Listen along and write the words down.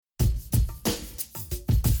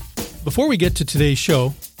Before we get to today's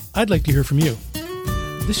show, I'd like to hear from you.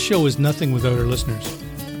 This show is nothing without our listeners,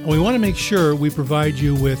 and we want to make sure we provide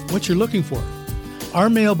you with what you're looking for. Our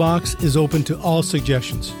mailbox is open to all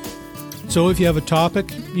suggestions. So if you have a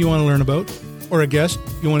topic you want to learn about or a guest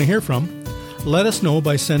you want to hear from, let us know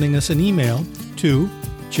by sending us an email to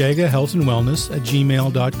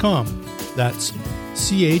chagahealthandwellness@gmail.com. That's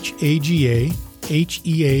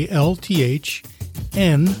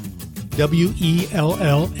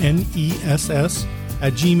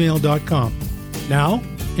CHAGAHEALTHNWELLNESS@gmail.com. Now,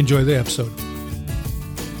 enjoy the episode.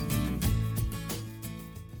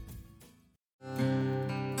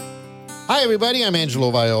 Hi, everybody. I'm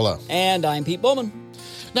Angelo Viola. And I'm Pete Bowman.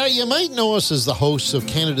 Now, you might know us as the hosts of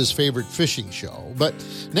Canada's favorite fishing show, but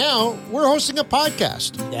now we're hosting a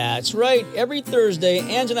podcast. That's right. Every Thursday,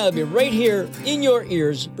 Ange and I will be right here in your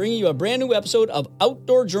ears, bringing you a brand new episode of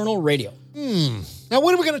Outdoor Journal Radio. Now,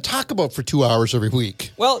 what are we going to talk about for 2 hours every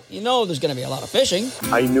week? Well, you know there's going to be a lot of fishing.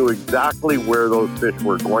 I knew exactly where those fish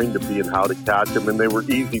were going to be and how to catch them, and they were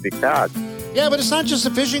easy to catch. Yeah, but it's not just a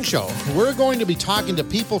fishing show. We're going to be talking to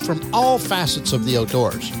people from all facets of the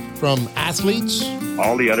outdoors, from athletes.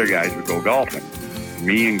 All the other guys would go golfing.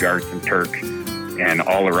 Me and Garrett and Turk and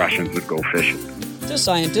all the Russians would go fishing. To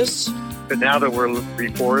scientists. But now that we're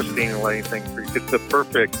reforesting and letting things free, it's the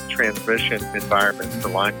perfect transmission environment for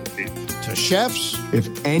Lyme disease. To chefs. If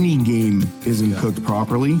any game isn't cooked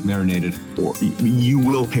properly, marinated, or you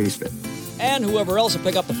will taste it. And whoever else will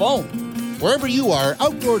pick up the phone. Wherever you are,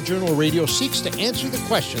 Outdoor Journal Radio seeks to answer the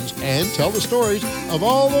questions and tell the stories of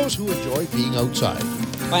all those who enjoy being outside.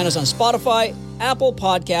 Find us on Spotify, Apple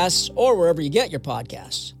Podcasts, or wherever you get your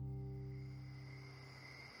podcasts.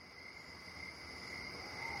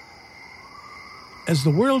 As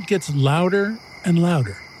the world gets louder and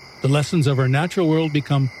louder, the lessons of our natural world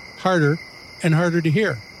become harder and harder to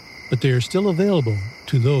hear, but they are still available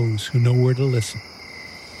to those who know where to listen.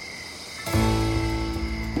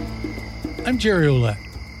 I'm Jerry Ouellette,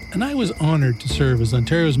 and I was honored to serve as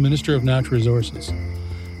Ontario's Minister of Natural Resources.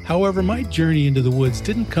 However, my journey into the woods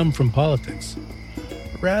didn't come from politics.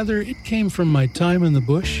 Rather, it came from my time in the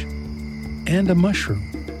bush and a mushroom.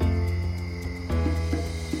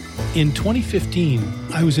 In 2015,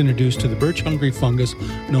 I was introduced to the birch-hungry fungus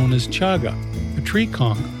known as Chaga, a tree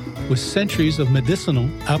conch with centuries of medicinal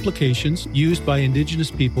applications used by Indigenous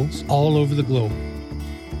peoples all over the globe.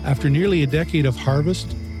 After nearly a decade of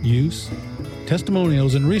harvest, use,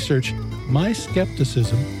 testimonials, and research, my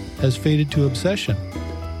skepticism has faded to obsession,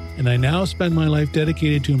 and I now spend my life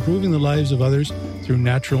dedicated to improving the lives of others through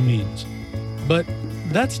natural means. But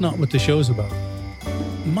that's not what the show's about.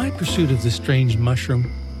 My pursuit of this strange mushroom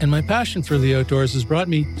and my passion for the outdoors has brought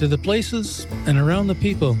me to the places and around the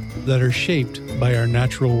people that are shaped by our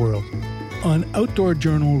natural world. On Outdoor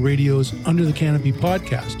Journal Radio's Under the Canopy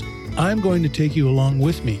podcast, I'm going to take you along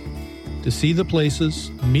with me to see the places,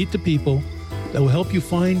 meet the people that will help you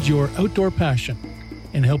find your outdoor passion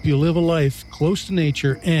and help you live a life close to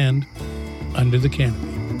nature and under the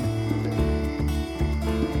canopy.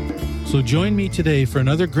 So join me today for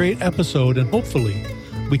another great episode, and hopefully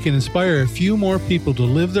we can inspire a few more people to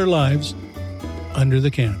live their lives under the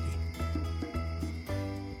canopy.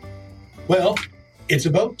 Well, it's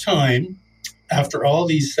about time, after all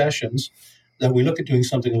these sessions, that we look at doing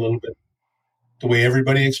something a little bit the way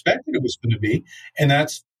everybody expected it was going to be, and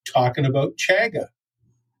that's talking about Chaga.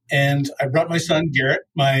 And I brought my son, Garrett,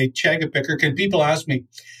 my Chaga picker. Can people ask me, he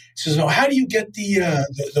says, "Oh, how do you get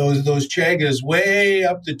those Chagas way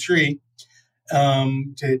up the tree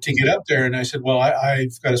to get up there?" And I said, "Well,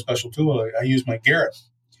 I've got a special tool. I use my Garrett."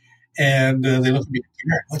 And they look at me,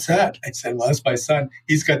 "Garrett, what's that?" I said, "Well, that's my son.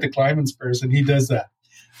 He's got the climbing spurs, and he does that."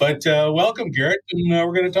 But welcome, Garrett, and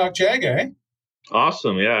we're going to talk Chaga, eh?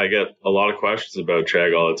 Awesome. Yeah, I get a lot of questions about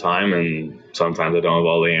Chaga all the time, and sometimes I don't have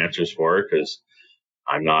all the answers for it because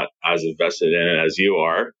I'm not as invested in it as you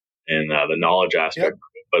are in the knowledge aspect. Yep.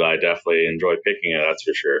 But I definitely enjoy picking it, that's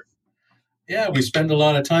for sure. Yeah, we spend a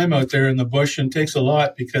lot of time out there in the bush, and it takes a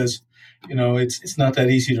lot because, you know, it's not that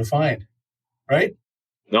easy to find, right?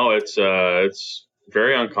 No, it's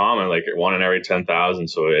very uncommon, like 1 in every 10,000,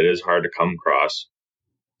 so it is hard to come across.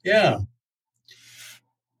 Yeah.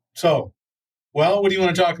 So, well, what do you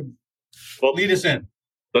want to talk about? Well, lead us in.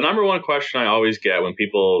 The number one question I always get when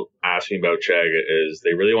people ask me about Chaga is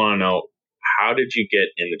they really want to know, how did you get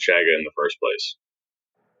into Chaga in the first place?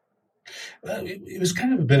 Well, it was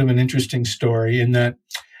kind of a bit of an interesting story in that,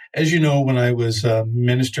 as you know, when I was a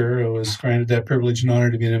minister, I was granted that privilege and honor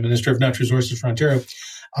to be the Minister of Natural Resources for Ontario.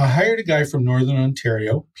 I hired a guy from Northern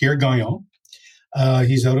Ontario, Pierre Gagnon.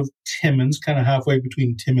 He's out of Timmins, kind of halfway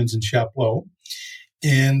between Timmins and Chapleau,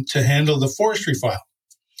 and to handle the forestry file.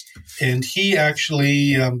 And he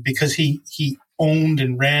actually, because he owned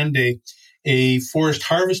and ran a forest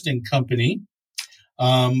harvesting company,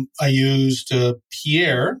 I used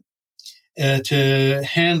Pierre to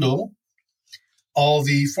handle all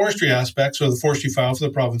the forestry aspects or the forestry file for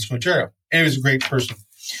the province of Ontario. And he was a great person.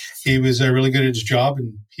 He was really good at his job,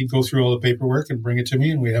 and he'd go through all the paperwork and bring it to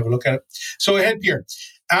me, and we'd have a look at it. So I had Pierre.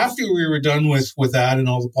 After we were done with that and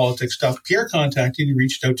all the politics stuff, Pierre contacted me,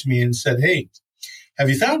 reached out to me and said, "Hey, have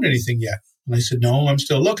you found anything yet?" And I said, "No, I'm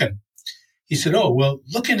still looking." He said, "Oh, well,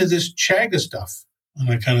 look into this Chaga stuff." And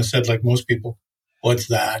I kind of said, like most people, "What's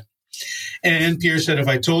that?" And Pierre said, "If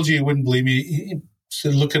I told you, you wouldn't believe me." He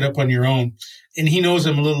said, "Look it up on your own." And he knows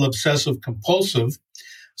I'm a little obsessive compulsive.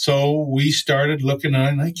 So we started looking at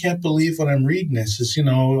it, and I can't believe what I'm reading. This is,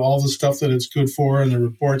 all the stuff that it's good for and the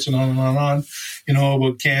reports and on and on and on,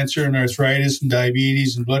 about cancer and arthritis and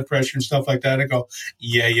diabetes and blood pressure and stuff like that. I go,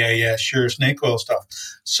 yeah, sure, snake oil stuff.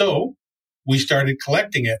 So we started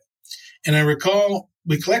collecting it. And I recall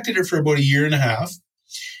we collected it for about a year and a half.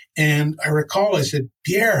 And I recall I said,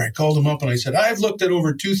 "Pierre," I called him up and I said, "I've looked at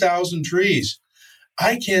over 2,000 trees.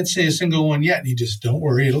 I can't say a single one yet." And he just, "Don't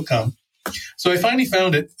worry, it'll come." So I finally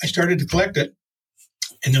found it. I started to collect it,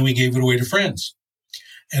 and then we gave it away to friends.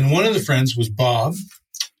 And one of the friends was Bob,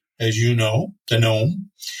 as you know, the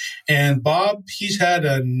gnome. And Bob, he's had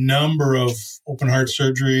a number of open heart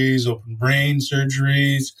surgeries, open brain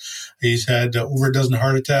surgeries. He's had over a dozen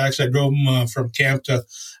heart attacks. I drove him from camp to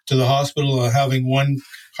the hospital having one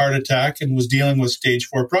heart attack and was dealing with stage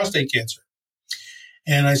 4 prostate cancer.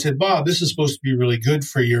 And I said, "Bob, this is supposed to be really good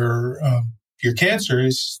for your cancer."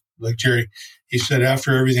 He's like, "Jerry," he said,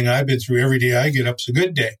 "after everything I've been through, every day I get up's a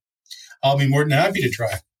good day. I'll be more than happy to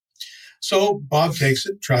try." So Bob takes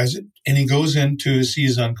it, tries it, and he goes in to see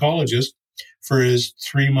his oncologist for his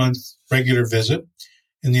 3-month regular visit.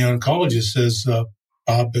 And the oncologist says,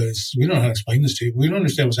 "Bob, we don't know how to explain this to you. We don't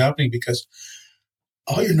understand what's happening because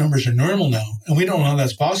all your numbers are normal now. And we don't know how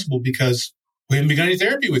that's possible because we haven't begun any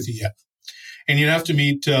therapy with you yet." And you'd have to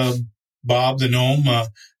meet Bob, the gnome,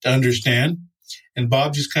 to understand. And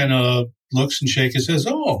Bob just kind of looks and shakes and says,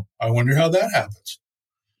 "Oh, I wonder how that happens."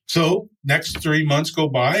 So next 3 months go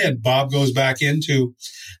by, and Bob goes back in to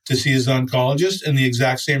see his oncologist, and the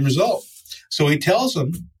exact same result. So he tells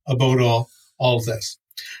him about all of this.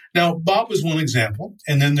 Now, Bob was one example.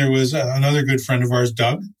 And then there was another good friend of ours,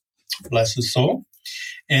 Doug, bless his soul.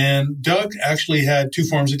 And Doug actually had 2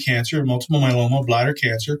 forms of cancer, multiple myeloma, bladder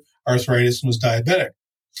cancer, arthritis, and was diabetic.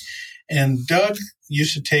 And Doug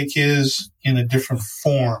used to take his in a different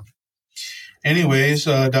form. Anyways,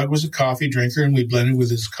 Doug was a coffee drinker, and we blended with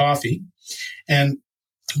his coffee. And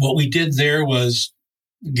what we did there was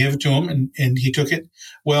give it to him, and he took it.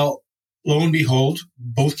 Well, lo and behold,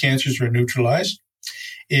 both cancers were neutralized.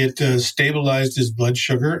 It stabilized his blood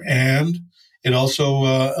sugar, and it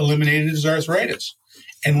also eliminated his arthritis.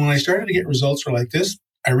 And when I started to get results like this,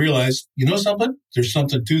 I realized, something? There's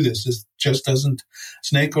something to this. This just doesn't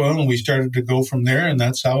snake oil. And we started to go from there, and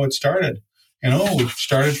that's how it started. We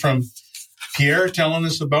started from Pierre telling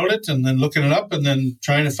us about it and then looking it up and then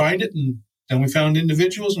trying to find it. And then we found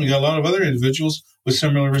individuals, and we got a lot of other individuals with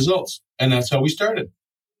similar results. And that's how we started.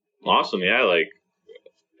 Awesome. Yeah. I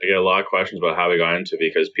get a lot of questions about how we got into it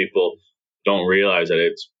because people don't realize that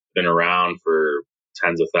it's been around for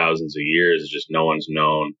tens of thousands of years. It's just no one's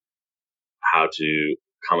known how to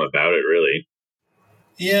come about it, really.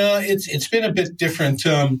 Yeah, it's been a bit different.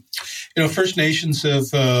 First Nations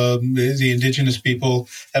of the indigenous people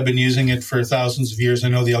have been using it for thousands of years. I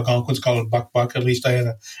know the Algonquins call it buck. At least I had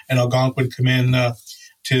an Algonquin come in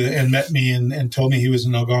and met me and told me he was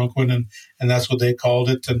an Algonquin, and that's what they called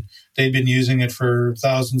it. And they've been using it for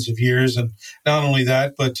thousands of years. And not only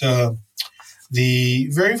that, but the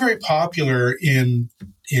very, very popular in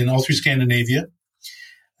all through Scandinavia,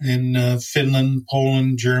 in Finland,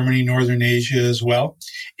 Poland, Germany, Northern Asia as well.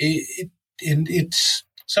 It's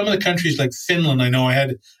some of the countries like Finland. I know I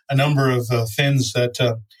had a number of Finns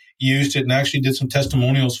that used it and actually did some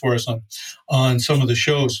testimonials for us on some of the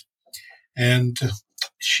shows. And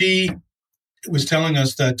she was telling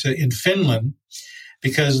us that in Finland,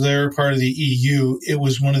 because they're part of the EU, it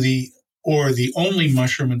was the only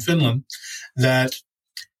mushroom in Finland that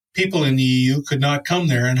people in the EU could not come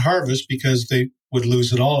there and harvest because they would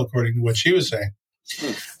lose it all, according to what she was saying.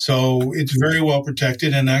 So it's very well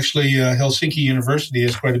protected, and actually Helsinki University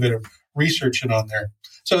has quite a bit of research on there.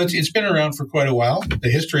 So it's been around for quite a while. The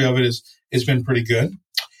history of it has been pretty good.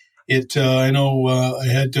 I know I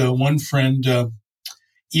had one friend,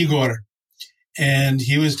 Igor, and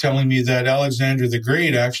he was telling me that Alexander the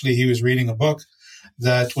Great, actually he was reading a book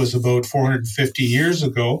that was about 450 years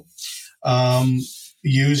ago,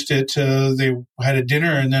 used it. They had a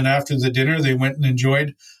dinner, and then after the dinner, they went and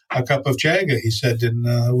enjoyed a cup of Chaga, he said, and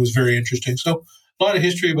it was very interesting. So a lot of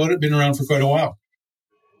history about it, been around for quite a while.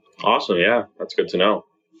 Awesome. Yeah, that's good to know.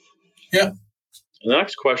 Yeah. The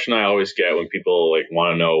next question I always get when people like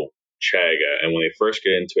want to know Chaga, and when they first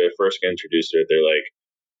get into it, first get introduced to it, they're like,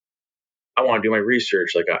 I want to do my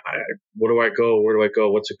research. Like, where do I go? Where do I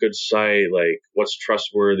go? What's a good site? Like, what's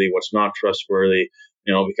trustworthy? What's not trustworthy?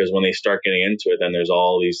 Because when they start getting into it, then there's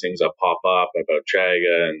all these things that pop up about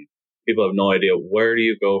Chaga, and people have no idea where do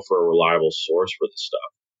you go for a reliable source for this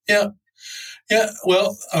stuff. Yeah.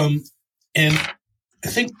 Well, and I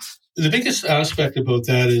think the biggest aspect about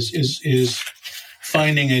that is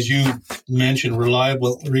finding, as you mentioned,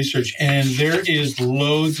 reliable research. And there is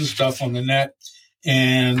loads of stuff on the net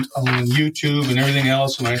and on YouTube and everything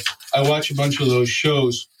else. And I watch a bunch of those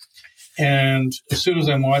shows. And as soon as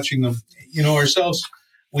I'm watching them, ourselves,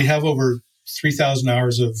 we have over 3,000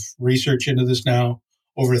 hours of research into this now,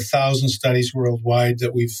 over 1,000 studies worldwide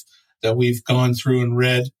that we've gone through and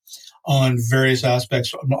read on various aspects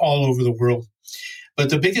from all over the world. But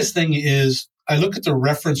the biggest thing is I look at the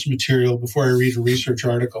reference material before I read a research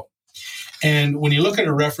article. And when you look at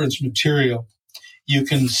a reference material, you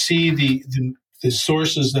can see the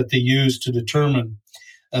sources that they use to determine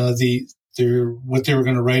what they were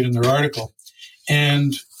going to write in their article.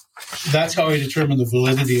 And that's how I determine the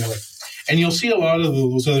validity of it. And you'll see a lot of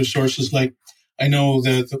those other sources, like I know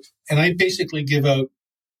and I basically give out,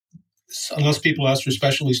 unless people ask for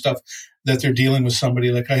specialty stuff, that they're dealing with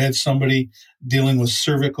somebody. Like I had somebody dealing with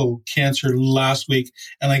cervical cancer last week,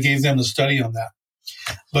 and I gave them the study on that.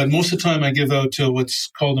 But most of the time I give out to what's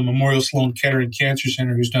called the Memorial Sloan Kettering Cancer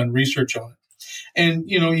Center, who's done research on it. And,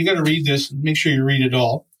 you got to read this and make sure you read it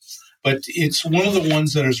all. But it's one of the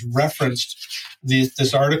ones that is referenced.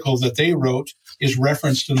 This article that they wrote is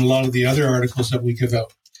referenced in a lot of the other articles that we give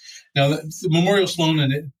out. Now, the Memorial Sloan,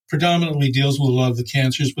 and it predominantly deals with a lot of the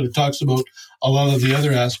cancers, but it talks about a lot of the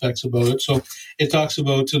other aspects about it. So it talks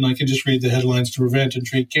about, and I can just read the headlines, to prevent and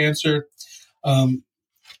treat cancer.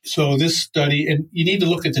 So this study, and you need to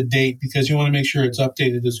look at the date because you want to make sure it's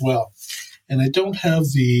updated as well. And I don't have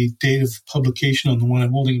the date of publication on the one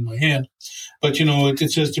I'm holding in my hand, but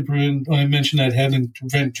it says to prevent. When I mentioned that heading, to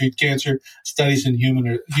prevent and treat cancer, studies in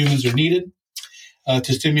humans are needed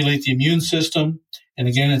to stimulate the immune system. And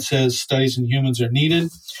again, it says studies in humans are needed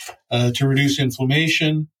to reduce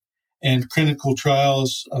inflammation, and clinical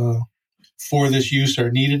trials for this use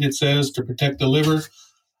are needed. It says to protect the liver,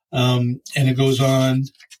 and it goes on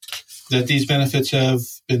that these benefits have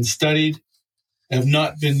been studied, have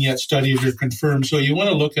not been yet studied or confirmed. So you want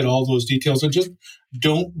to look at all those details and just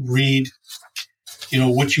don't read,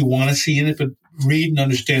 what you want to see in it, but read and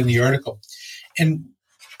understand the article. And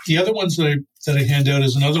the other ones that I hand out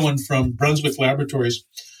is another one from Brunswick Laboratories.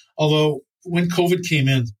 Although when COVID came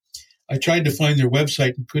in, I tried to find their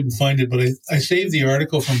website and couldn't find it, but I saved the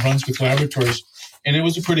article from Brunswick Laboratories, and it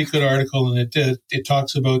was a pretty good article, and it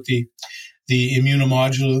talks about the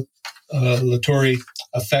immunomodulatory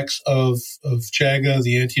effects of Chaga,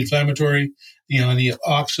 the anti-inflammatory, the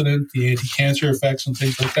antioxidant, the anti-cancer effects, and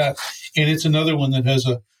things like that. And it's another one that has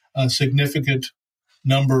a significant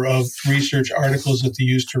number of research articles that they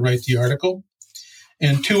use to write the article.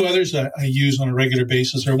 And two others I use on a regular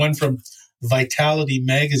basis are one from Vitality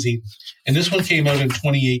magazine. And this one came out in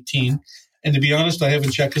 2018. And to be honest, I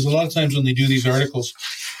haven't checked, because a lot of times when they do these articles,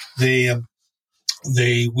 they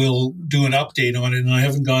will do an update on it, and I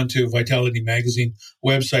haven't gone to Vitality magazine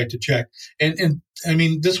website to check. And I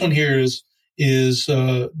mean, this one here is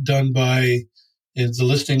done by, the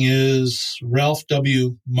listing is Ralph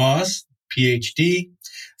W. Moss, PhD,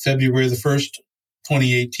 February the 1st,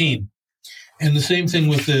 2018. And the same thing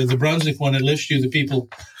with the Brunswick one. It lists you the people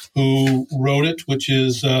who wrote it, which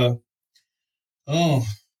is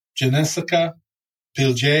Jessica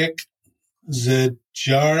Piljak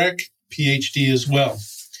Zajarek, PhD as well.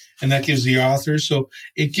 And that gives the author. So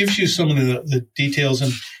it gives you some of the details.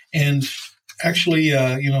 And actually,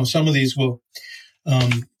 some of these will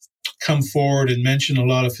come forward and mention a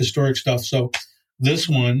lot of historic stuff. So this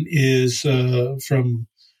one is from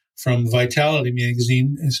Vitality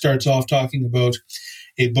magazine. It starts off talking about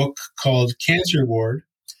a book called Cancer Ward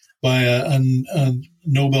by a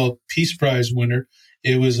Nobel Peace Prize winner.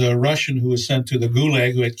 It was a Russian who was sent to the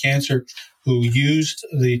Gulag, who had cancer, who used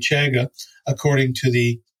the Chaga according to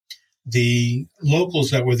the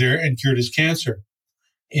locals that were there, and cured his cancer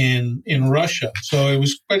in Russia. So it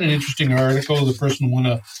was quite an interesting article. The person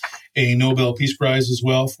won a Nobel Peace Prize as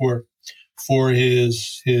well for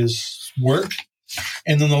his work.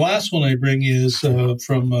 And then the last one I bring is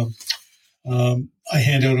from I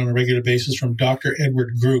hand out on a regular basis from Dr.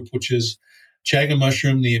 Edward Group, which is Chaga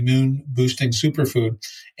mushroom, the immune boosting superfood.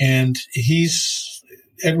 And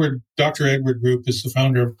Dr. Edward Group is the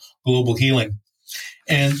founder of Global Healing.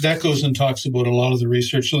 And that goes and talks about a lot of the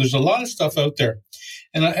research. So there's a lot of stuff out there.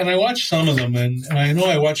 And I watched some of them, and I know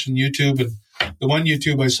I watched on YouTube, and the one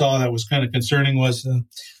YouTube I saw that was kind of concerning was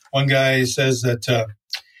one guy says that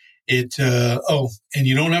and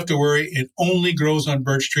you don't have to worry, it only grows on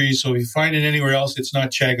birch trees, so if you find it anywhere else, it's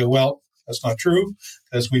not chaga. Well, that's not true,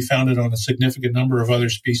 because we found it on a significant number of other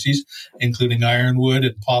species, including ironwood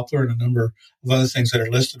and poplar and a number of other things that are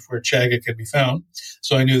listed where chaga can be found.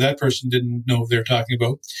 So I knew that person didn't know what they're talking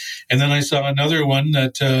about. And then I saw another one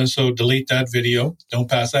that, so delete that video, don't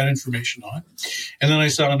pass that information on. And then I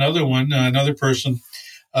saw another one, another person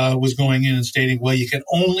was going in and stating, well, you can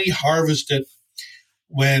only harvest it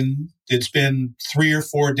when it's been 3 or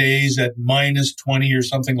 4 days at minus 20 or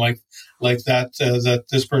something like that, that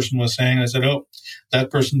this person was saying. I said, oh,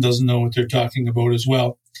 that person doesn't know what they're talking about as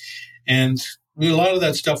well. And a lot of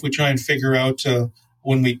that stuff we try and figure out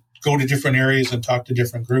when we go to different areas and talk to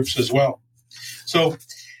different groups as well. So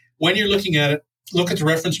when you're looking at it, look at the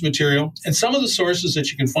reference material. And some of the sources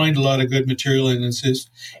that you can find a lot of good material in is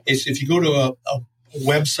if you go to a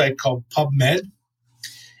website called PubMed,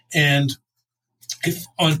 and if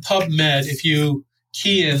on PubMed, if you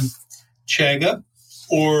key in chaga,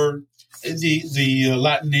 or the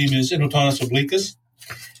Latin name is Inotonus obliquus,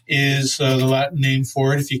 is the Latin name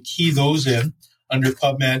for it. If you key those in under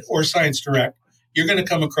PubMed or Science Direct, you're going to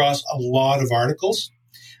come across a lot of articles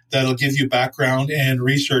that'll give you background and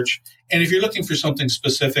research. And if you're looking for something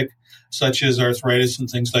specific, such as arthritis and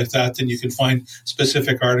things like that, then you can find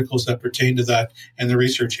specific articles that pertain to that and the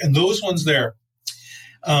research. And those ones there,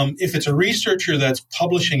 if it's a researcher that's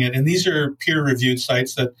publishing it, and these are peer-reviewed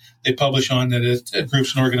sites that they publish on that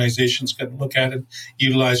groups and organizations can look at and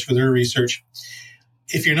utilize for their research.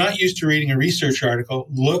 If you're not used to reading a research article,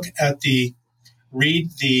 read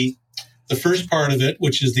the first part of it,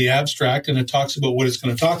 which is the abstract, and it talks about what it's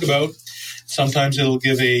going to talk about. Sometimes it'll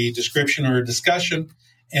give a description or a discussion,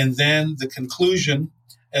 and then the conclusion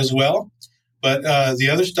as well. But the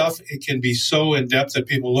other stuff, it can be so in-depth that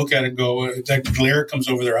people look at it and go, that glare comes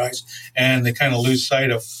over their eyes, and they kind of lose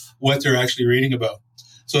sight of what they're actually reading about.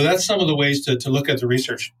 So that's some of the ways to look at the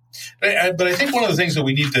research. But I think one of the things that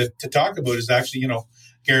we need to talk about is actually,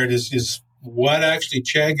 Garrett, is what actually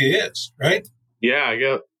chaga is, right? Yeah, I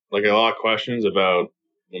get a lot of questions about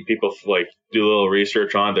when people do a little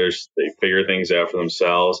research on it, they figure things out for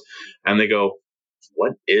themselves, and they go,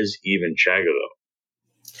 what is even chaga,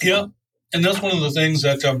 though? Yeah. And that's one of the things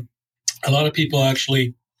that a lot of people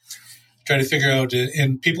actually try to figure out.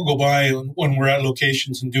 And people go by when we're at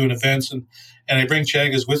locations and doing events, and I bring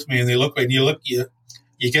chagas with me, and they look, and you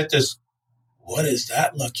get this, what is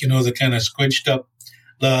that look? The kind of squinched up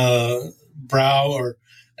brow,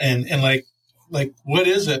 and what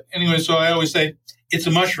is it? Anyway, so I always say it's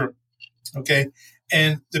a mushroom, okay?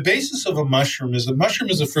 And the basis of a mushroom is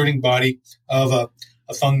a fruiting body of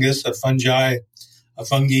a fungus, a fungi, a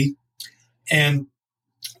fungi. And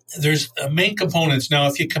there's main components. Now,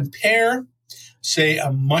 if you compare, say,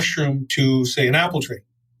 a mushroom to, say, an apple tree,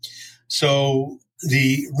 so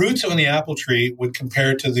the roots of the apple tree would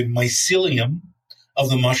compare to the mycelium of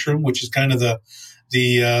the mushroom, which is kind of the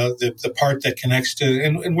part that connects to,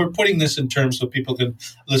 and we're putting this in terms so people can,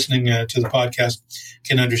 listening to the podcast,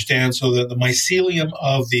 can understand. So that the mycelium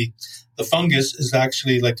of the fungus is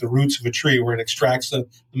actually like the roots of a tree, where it extracts the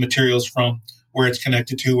materials from, where it's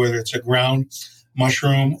connected to, whether it's a ground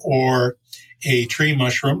mushroom or a tree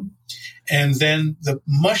mushroom. And then the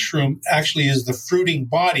mushroom actually is the fruiting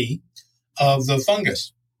body of the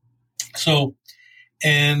fungus. So,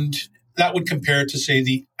 and that would compare to, say,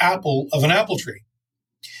 the apple of an apple tree.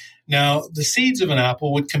 Now, the seeds of an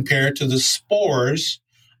apple would compare to the spores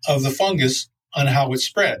of the fungus on how it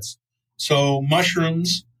spreads. So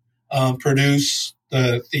mushrooms produce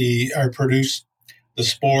the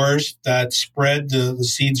spores that spread the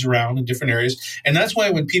seeds around in different areas. And that's why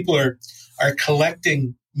when people are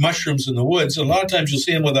collecting mushrooms in the woods, a lot of times you'll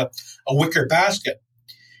see them with a wicker basket.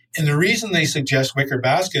 And the reason they suggest wicker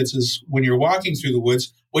baskets is when you're walking through the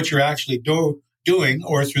woods, what you're actually doing,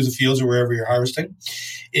 or through the fields or wherever you're harvesting,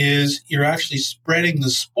 is you're actually spreading the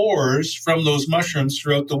spores from those mushrooms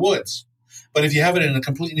throughout the woods. But if you have it in a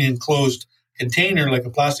completely enclosed container, like a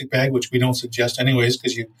plastic bag, which we don't suggest anyways,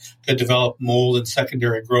 because you could develop mold and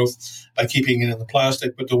secondary growth by keeping it in the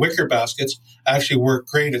plastic. But the wicker baskets actually work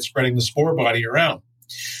great at spreading the spore body around.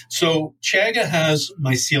 So chaga has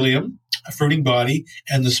mycelium, a fruiting body,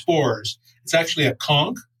 and the spores. It's actually a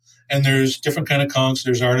conch, and there's different kind of conchs.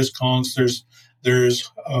 There's artist conchs, there's There's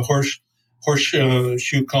horse hoof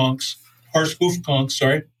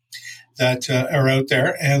conchs, that are out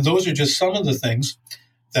there. And those are just some of the things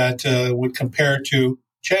that would compare to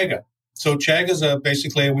chaga. So chaga is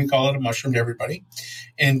basically, we call it a mushroom to everybody,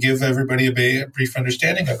 and give everybody a brief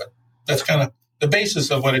understanding of it. That's kind of the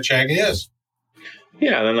basis of what a chaga is.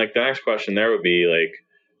 Yeah, and then like the next question there would be like,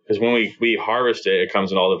 because when we harvest it, it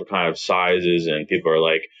comes in all different kind of sizes, and people are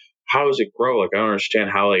like, how does it grow? Like, I don't understand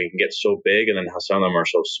how it can get so big and then how some of them are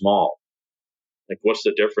so small. Like, what's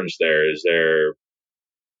the difference there? Is there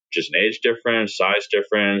just an age difference, size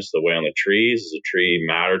difference, the way on the trees? Does the tree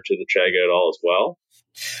matter to the chaga at all as well?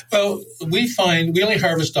 Well, we only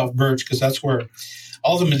harvest off birch because that's where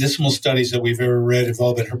all the medicinal studies that we've ever read have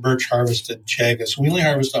all been birch harvested chaga. So we only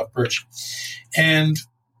harvest off birch. And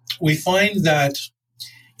we find that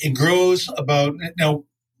it grows about, now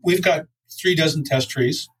we've got 36 test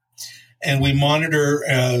trees, and we monitor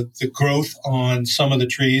the growth on some of the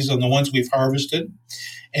trees, on the ones we've harvested,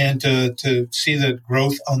 and to see the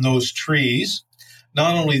growth on those trees.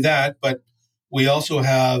 Not only that, but we also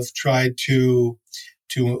have tried to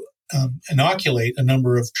inoculate a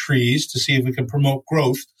number of trees to see if we can promote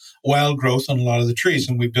growth, wild growth on a lot of the trees,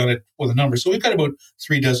 and we've done it with a number. So we've got about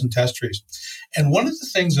 36 test trees. And one of the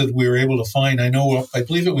things that we were able to find, I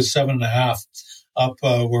believe it was 7.5 up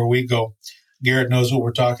where we go. Garrett knows what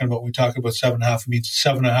we're talking about. We talk about 7.5, it means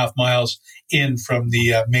 7.5 miles in from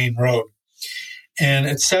the main road. And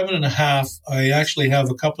at 7.5, I actually have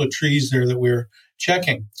a couple of trees there that we're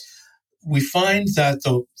checking. We find that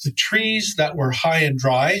the trees that were high and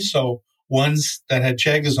dry, so ones that had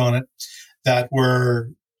chagas on it, that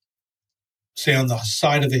were, say, on the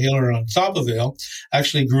side of the hill or on top of the hill,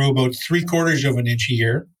 actually grew about 3/4 of an inch a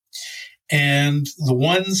year. And the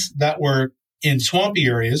ones that were in swampy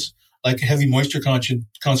areas, like a heavy moisture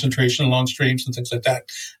concentration along streams and things like that,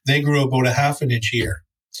 they grew about 1/2 an inch a year.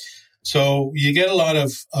 So you get a lot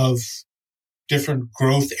of different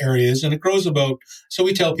growth areas, and it grows about, so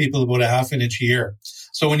we tell people about 1/2 an inch a year.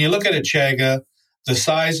 So when you look at a chaga, the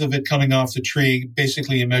size of it coming off the tree,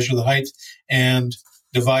 basically you measure the height and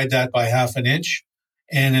divide that by 1/2 an inch,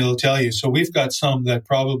 and it'll tell you. So we've got some that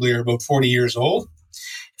probably are about 40 years old,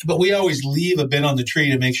 but we always leave a bit on the tree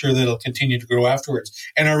to make sure that it'll continue to grow afterwards.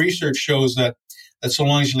 And our research shows that so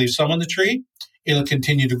long as you leave some on the tree, it'll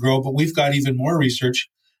continue to grow. But we've got even more research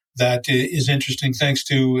that is interesting thanks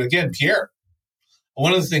to, again, Pierre.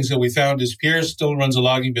 One of the things that we found is Pierre still runs a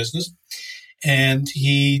logging business, and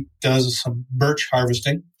he does some birch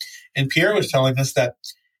harvesting. And Pierre was telling us that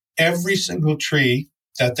every single tree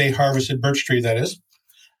that they harvested, birch tree that is,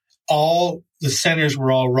 all the centers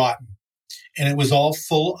were all rotten. And it was all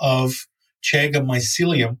full of chaga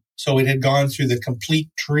mycelium, so it had gone through the complete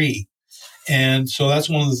tree. And so that's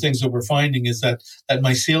one of the things that we're finding is that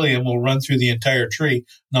mycelium will run through the entire tree,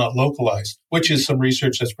 not localized, which is some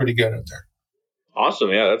research that's pretty good out there. Awesome.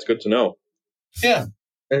 Yeah, that's good to know. Yeah.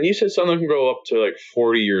 And you said something can grow up to like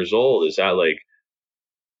 40 years old. Is that like,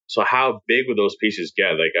 so how big would those pieces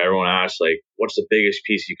get? Like everyone asks, like, what's the biggest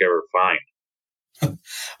piece you could ever find?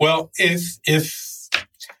 Well,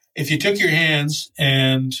 if you took your hands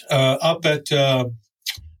and up at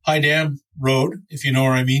High Dam Road, if you know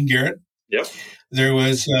where I mean, Garrett, yep, there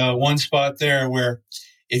was one spot there where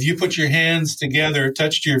if you put your hands together,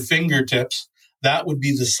 touched your fingertips, that would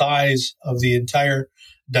be the size of the entire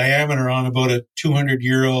diameter on about a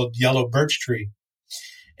 200-year-old yellow birch tree.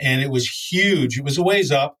 And it was huge. It was a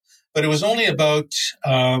ways up, but it was only about,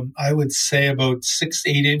 I would say about 6 to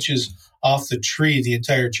 8 inches off the tree, the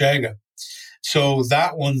entire chaga. So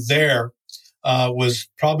that one there was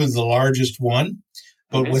probably the largest one.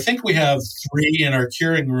 But we think we have 3 in our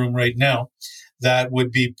curing room right now that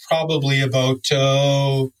would be probably about,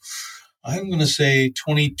 I'm going to say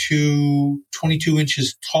 22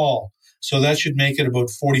 inches tall. So that should make it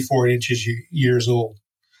about 44 years old.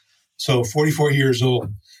 So 44 years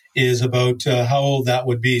old is about how old that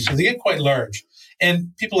would be. So they get quite large.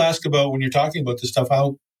 And people ask about, when you're talking about this stuff,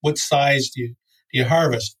 what size do you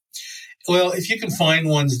harvest? Well, if you can find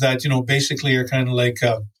ones that, basically are kind of like,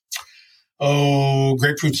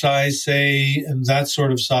 grapefruit size, say, and that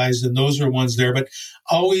sort of size, then those are ones there. But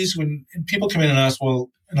always when people come in and ask,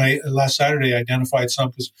 last Saturday I identified some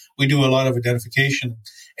because we do a lot of identification.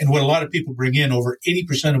 And what a lot of people bring in, over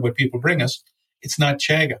 80% of what people bring us, it's not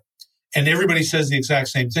chaga. And everybody says the exact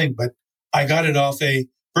same thing, but I got it off a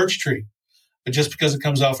birch tree. But just because it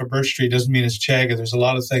comes off a birch tree doesn't mean it's chaga. There's a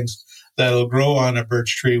lot of things that'll grow on a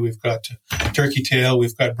birch tree. We've got turkey tail,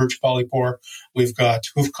 we've got birch polypore, we've got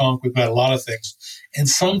hoof conch, we've got a lot of things. And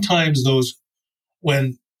sometimes those,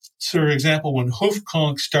 for example, when hoof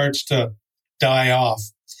conch starts to die off,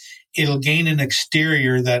 it'll gain an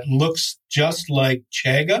exterior that looks just like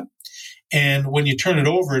chaga. And when you turn it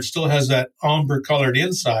over, it still has that ombre-colored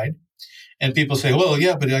inside. And people say, well,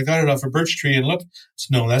 yeah, but I got it off a birch tree, and look.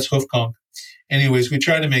 No, that's hoof conch. Anyways, we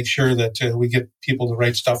try to make sure that we get people the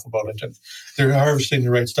right stuff about it, and they're harvesting the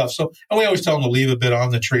right stuff. So, and we always tell them to leave a bit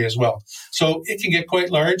on the tree as well. So it can get quite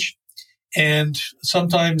large, and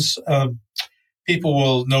sometimes people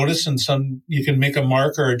will notice, and you can make a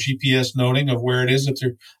mark or a GPS noting of where it is if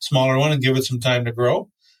they're smaller one, and give it some time to grow.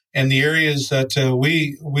 And the areas that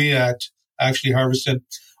we actually harvested,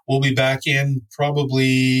 we'll be back in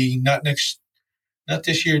probably not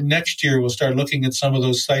this year, next year. We'll start looking at some of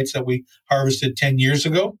those sites that we harvested 10 years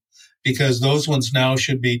ago, because those ones now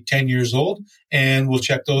should be 10 years old, and we'll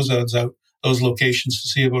check those out, those locations, to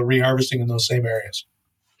see about reharvesting in those same areas.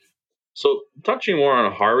 So touching more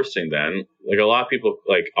on harvesting then, like a lot of people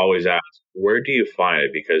always ask, where do you find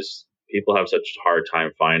it? Because people have such a hard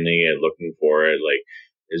time finding it, looking for it. Like,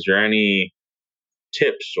 is there any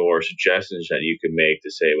tips or suggestions that you could make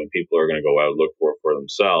to say when people are going to go out and look for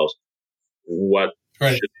themselves, what should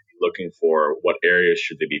they be looking for? What areas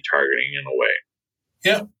should they be targeting in a way?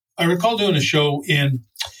 Yeah. I recall doing a show in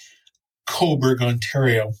Cobourg,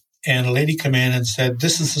 Ontario, and a lady came in and said,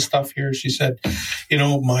 this is the stuff here. She said, we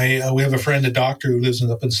have a friend, a doctor who lives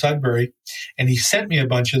up in Sudbury, and he sent me a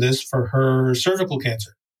bunch of this for her cervical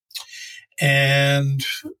cancer. And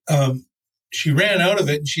she ran out of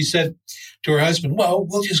it, and she said to her husband, well,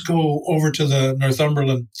 we'll just go over to the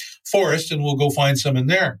Northumberland forest and we'll go find some in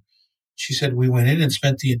there. She said, we went in and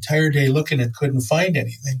spent the entire day looking and couldn't find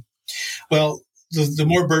anything. Well, the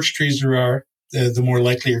more birch trees there are, the more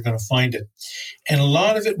likely you're going to find it. And a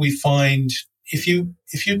lot of it we find, if you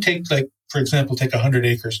take, for example, take 100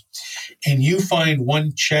 acres and you find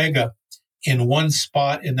one chaga in one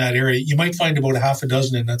spot in that area, you might find about a half a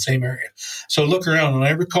dozen in that same area. So look around. And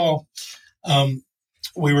I recall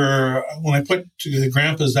when I put the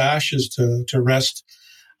grandpa's ashes to rest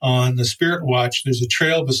on the Spirit Watch, there's a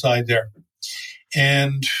trail beside there.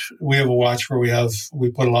 And we have a watch where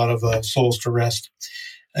we put a lot of souls to rest.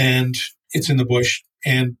 And it's in the bush.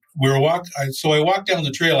 And so I walked down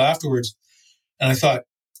the trail afterwards, and I thought,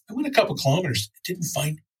 I went a couple kilometers, didn't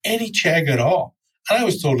find any chaga at all. And I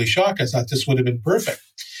was totally shocked. I thought this would have been perfect.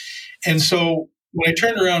 And so when I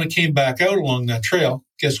turned around and came back out along that trail,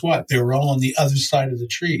 guess what? They were all on the other side of the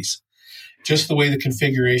trees, just the way the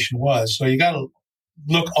configuration was. So you got to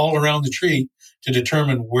look all around the tree to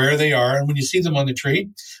determine where they are. And when you see them on the tree,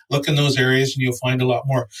 look in those areas and you'll find a lot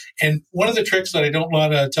more. And one of the tricks that I don't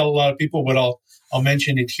want to tell a lot of people, but I'll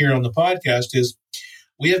mention it here on the podcast, is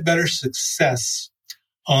we have better success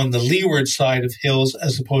on the leeward side of hills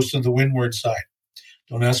as opposed to the windward side.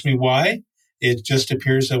 Don't ask me why. It just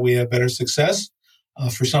appears that we have better success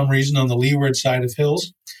for some reason on the leeward side of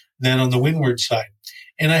hills than on the windward side.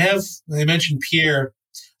 And I mentioned Pierre,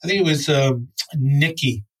 I think it was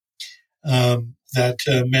Nikki,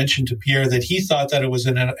 that mentioned to Pierre that he thought that it was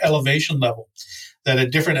an elevation level, that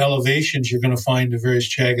at different elevations you're going to find the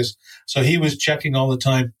various chagas. So he was checking all the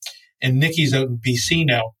time. And Nikki's out in BC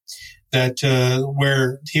now, that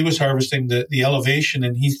where he was harvesting the elevation,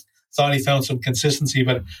 and he thought he found some consistency,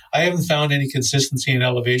 but I haven't found any consistency in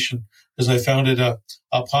elevation, because I found it up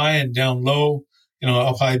high and down low,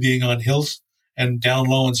 up high being on hills and down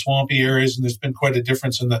low in swampy areas. And there's been quite a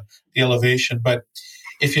difference in the elevation. But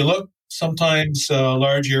if you look, sometimes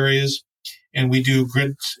large areas, and we do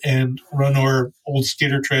grids and run our old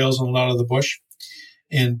skidder trails on a lot of the bush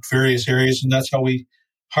in various areas. And that's how we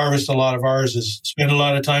harvest a lot of ours, is spend a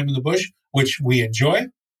lot of time in the bush, which we enjoy.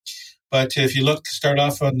 But if you start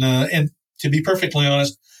off on, and to be perfectly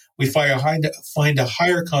honest, we find a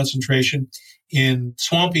higher concentration in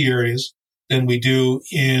swampy areas than we do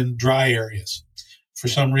in dry areas for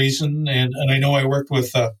some reason. And I know I worked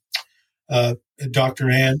with Dr.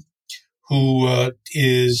 Ann, who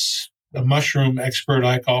is a mushroom expert,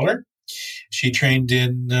 I call her. She trained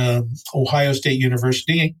in Ohio State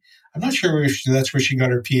University. I'm not sure if that's where she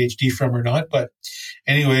got her PhD from or not, but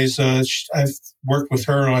anyways, I've worked with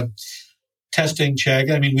her on testing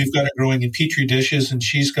chaga. I mean, we've got it growing in Petri dishes, and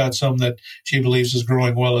she's got some that she believes is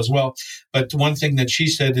growing well as well. But one thing that she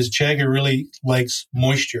said is chaga really likes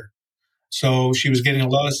moisture. So she was getting a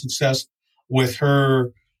lot of success with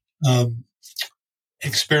her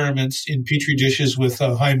experiments in Petri dishes with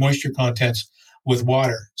high moisture contents with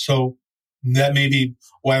water. So that may be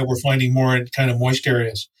why we're finding more in kind of moist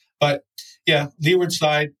areas. But yeah, leeward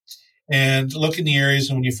side, and look in the areas.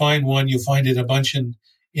 And when you find one, you'll find it a bunch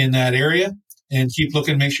in that area, and keep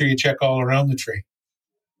looking, make sure you check all around the tree.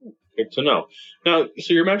 Good to know. Now,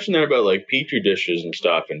 so you're mentioning there about like Petri dishes and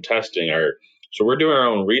stuff and testing. So we're doing our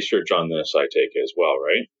own research on this, I take it as well,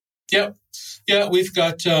 right? Yep. Yeah, we've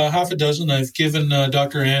got half a dozen. I've given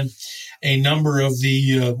Dr. Ann a number of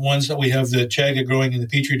the ones that we have the chaga growing in the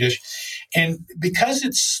Petri dish. And because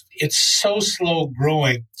it's so slow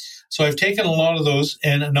growing, so I've taken a lot of those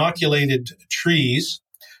and inoculated trees.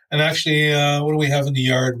 And actually, what do we have in the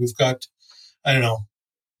yard? We've got, I don't know,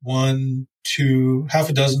 1, 2, half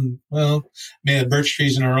a dozen, birch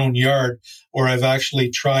trees in our own yard, or I've actually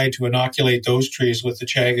tried to inoculate those trees with the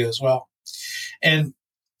chaga as well. And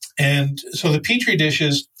so the Petri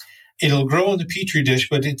dishes, it'll grow in the Petri dish,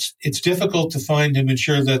 but it's difficult to find and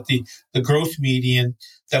ensure that the growth medium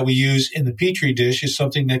that we use in the Petri dish is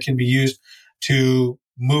something that can be used to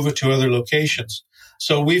move it to other locations.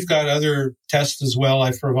 So we've got other tests as well.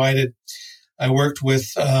 I worked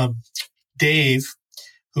with Dave,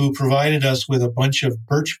 who provided us with a bunch of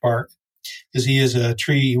birch bark, because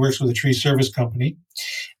he works with a tree service company.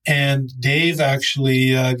 And Dave actually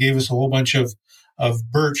gave us a whole bunch of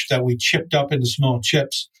birch that we chipped up into small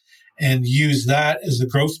chips and used that as the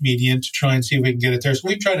growth medium to try and see if we can get it there. So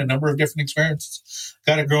we've tried a number of different experiments,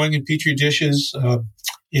 got it growing in Petri dishes.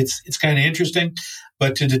 It's kind of interesting,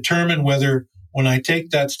 but to determine whether when I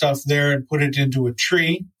take that stuff there and put it into a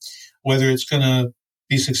tree, whether it's going to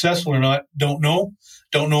be successful or not, don't know.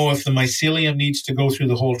 Don't know if the mycelium needs to go through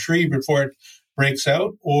the whole tree before it breaks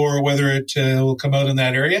out, or whether it will come out in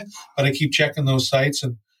that area. But I keep checking those sites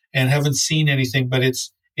and haven't seen anything. But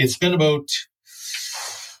it's been about,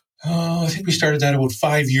 I think we started that about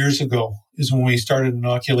 5 years ago is when we started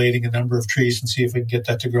inoculating a number of trees and see if we can get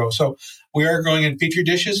that to grow. So we are growing in Petri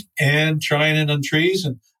dishes and trying it on trees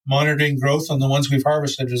and monitoring growth on the ones we've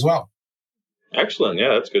harvested as well. Excellent.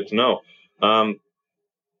 Yeah, that's good to know.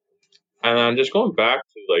 And I'm just going back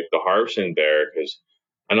to like the harvesting there, because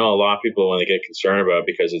I know a lot of people, when they get concerned about it,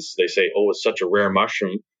 because they say, oh, it's such a rare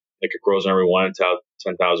mushroom, like it grows on every 1 in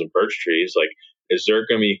 10,000 birch trees. Like, is there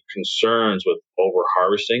going to be concerns with over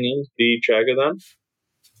harvesting in the chaga then?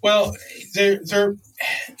 Well,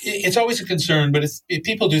 it's always a concern, but if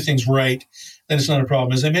people do things right, then it's not a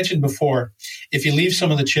problem. As I mentioned before, if you leave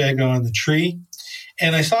some of the chaga on the tree,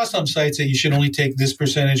 and I saw some sites that you should only take this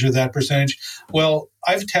percentage or that percentage. Well,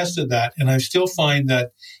 I've tested that, and I still find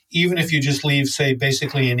that even if you just leave, say,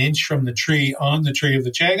 basically an inch from the tree on the tree of the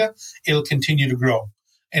chaga, it'll continue to grow.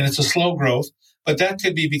 And it's a slow growth, but that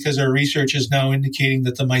could be because our research is now indicating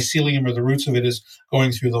that the mycelium or the roots of it is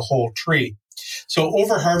going through the whole tree. So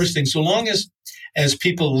over harvesting, so long as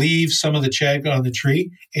people leave some of the chaga on the tree,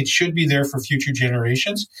 it should be there for future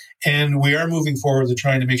generations. And we are moving forward to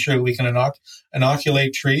trying to make sure that we can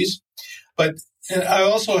inoculate trees. But I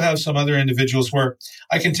also have some other individuals where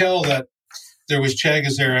I can tell that there was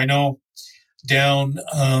chagas there. I know down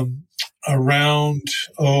around,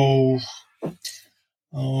 let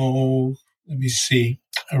me see,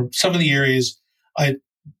 some of the areas, I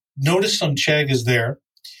noticed some chagas there.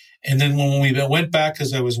 And then when we went back,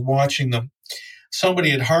 as I was watching them,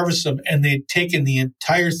 somebody had harvested them and they'd taken the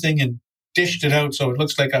entire thing and dished it out so it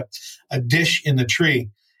looks like a dish in the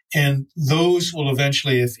tree. And those will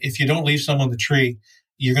eventually, if you don't leave some on the tree,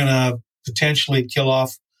 you're going to potentially kill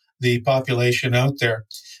off the population out there.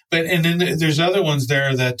 And then there's other ones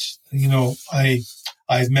there that,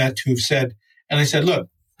 I've met who've said, and I said, look,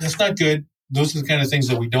 that's not good. Those are the kind of things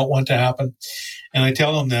that we don't want to happen. And I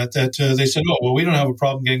tell them that they said, oh, well, we don't have a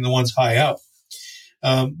problem getting the ones high up.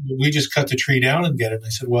 We just cut the tree down and get it. And I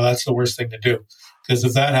said, well, that's the worst thing to do, because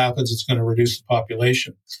if that happens, it's going to reduce the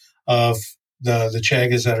population of the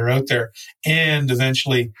chagas that are out there and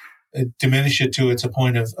eventually diminish it to it's a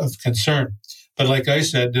point of concern. But like I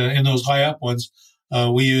said, in those high up ones,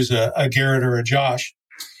 we use a Garrett or a Josh,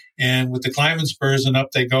 and with the climbing spurs, and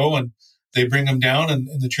up they go, and they bring them down, and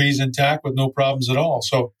the tree's intact with no problems at all.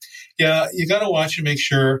 So, yeah, you got to watch and make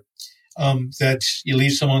sure that you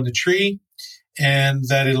leave some on the tree, and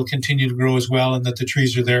that it'll continue to grow as well, and that the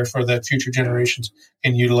trees are there for that future generations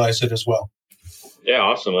can utilize it as well. Yeah,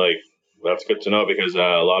 awesome. That's good to know, because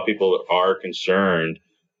a lot of people are concerned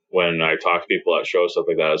when I talk to people at shows, stuff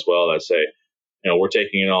like that as well, that say, we're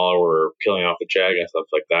taking it all, we're killing off the chaga and stuff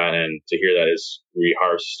like that. And to hear that is we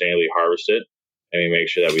sustainably harvest it, and we make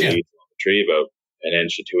sure that we leave the tree about an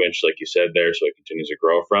inch to 2 inches, like you said there, so it continues to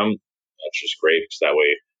grow from. That's just great, because that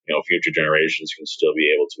way, future generations can still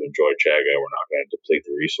be able to enjoy chaga. We're not going to deplete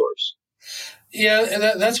the resource. Yeah,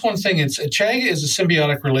 and that's one thing. Chaga is a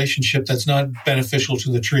symbiotic relationship that's not beneficial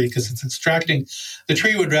to the tree, because it's extracting. The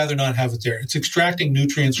tree would rather not have it there. It's extracting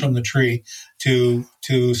nutrients from the tree to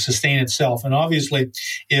sustain itself. And obviously,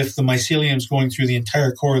 if the mycelium is going through the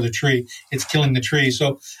entire core of the tree, it's killing the tree.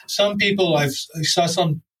 So some people, I saw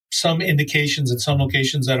some some indications at some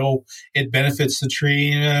locations that, it benefits the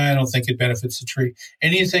tree. I don't think it benefits the tree.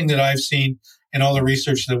 Anything that I've seen in all the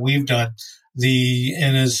research that we've done,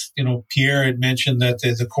 and as Pierre had mentioned that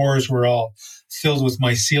the cores were all filled with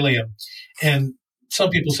mycelium. And some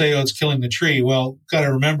people say, it's killing the tree. Well, got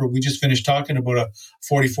to remember, we just finished talking about a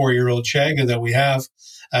 44-year-old chaga that we have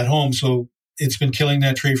at home. So it's been killing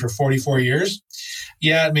that tree for 44 years.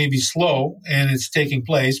 Yeah, it may be slow and it's taking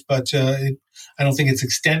place, but I don't think it's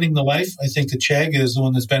extending the life. I think the chaga is the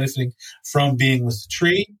one that's benefiting from being with the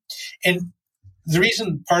tree. And the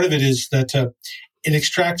reason part of it is that it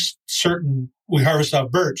extracts we harvest off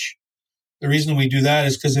birch. The reason we do that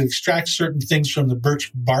is because it extracts certain things from the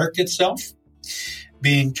birch bark itself,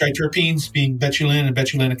 being triterpenes, being betulin and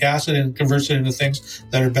betulinic acid, and converts it into things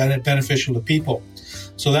that are beneficial to people.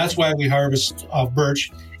 So that's why we harvest off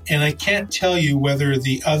birch. And I can't tell you whether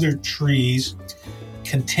the other trees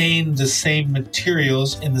contain the same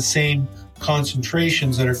materials in the same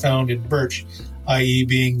concentrations that are found in birch, i.e.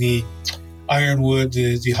 being the ironwood,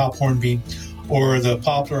 the hophorn bean, or the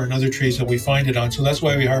poplar and other trees that we find it on. So that's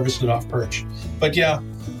why we harvest it off birch. But yeah,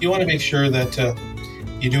 you want to make sure that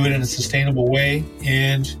you do it in a sustainable way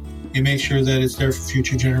and you make sure that it's there for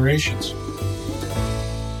future generations.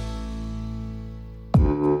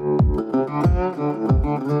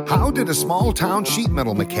 How did a small-town sheet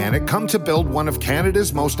metal mechanic come to build one of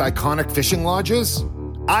Canada's most iconic fishing lodges?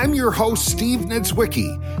 I'm your host, Steve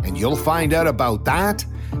Niedzwicki, and you'll find out about that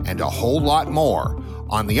and a whole lot more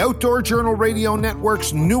on the Outdoor Journal Radio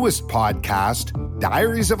Network's newest podcast,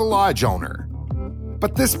 Diaries of a Lodge Owner.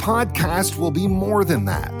 But this podcast will be more than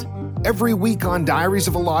that. Every week on Diaries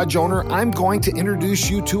of a Lodge Owner, I'm going to introduce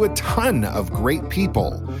you to a ton of great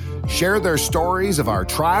people, share their stories of our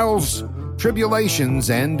trials, tribulations,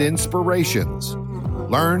 and inspirations.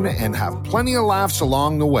 Learn and have plenty of laughs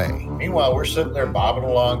along the way. Meanwhile, we're sitting there bobbing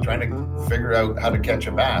along, trying to figure out how to catch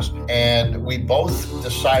a bass. And we both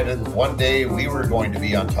decided one day we were going to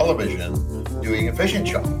be on television doing a fishing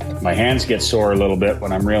show. My hands get sore a little bit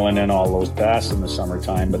when I'm reeling in all those bass in the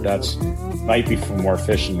summertime, but that's might be for more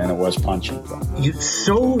fishing than it was punching. You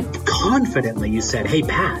so confidently you said, "Hey,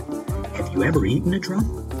 Pat, have you ever eaten a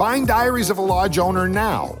drum?" Find Diaries of a Lodge Owner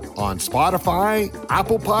now on Spotify,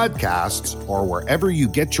 Apple Podcasts, or wherever you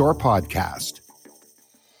get your podcast.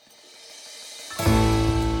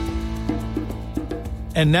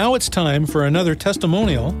 And now it's time for another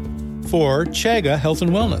testimonial for Chaga Health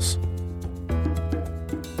and Wellness.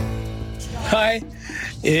 Hi,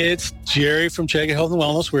 it's Jerry from Chaga Health and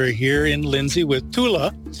Wellness. We're here in Lindsay with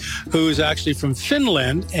Tula, who's actually from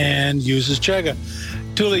Finland and uses Chaga.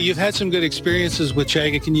 Tula, you've had some good experiences with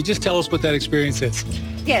Chaga. Can you just tell us what that experience is?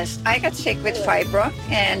 Yes, I got sick with fibro,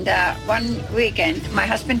 and one weekend my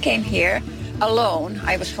husband came here alone.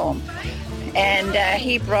 I was home, and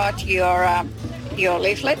he brought your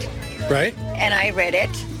leaflet. Right. And I read it,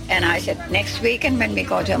 and I said, next weekend when we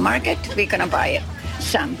go to a market, we're going to buy it,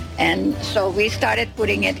 some. And so we started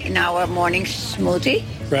putting it in our morning smoothie.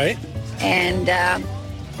 Right. And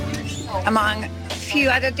among a few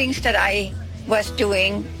other things that I was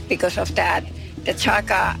doing because of that, the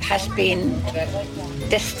Chaga has been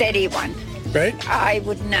the steady one. Right. I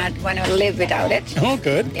would not want to live without it. Oh,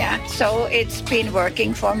 good. Yeah, so it's been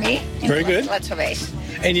working for me in Very good. Lots of ways.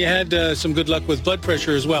 And you had some good luck with blood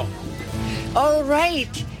pressure as well. Oh,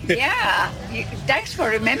 right. Yeah. Thanks for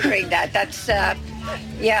remembering that. That's,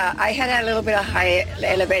 I had a little bit of high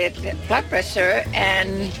elevated blood pressure,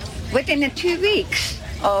 and within 2 weeks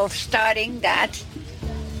of starting that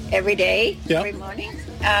every day, every morning,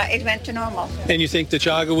 it went to normal. And you think the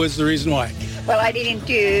Chaga was the reason why? Well, I didn't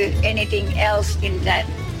do anything else in that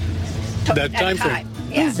time frame.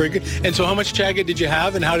 Yeah. Oh, very good. And so how much Chaga did you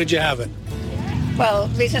have, and how did you have it? Well,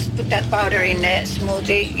 we just put that powder in the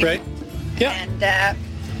smoothie. Right. Yeah. And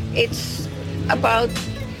it's about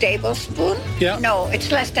tablespoon. Yeah. No,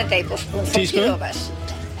 it's less than tablespoon for teaspoon? 2 of us.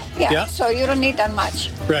 Yeah. So you don't need that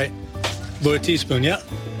much. Right. About a teaspoon, yeah.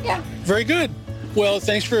 Yeah. Very good. Well,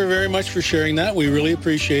 thanks very much for sharing that. We really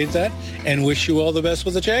appreciate that and wish you all the best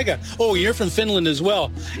with the Chaga. Oh, you're from Finland as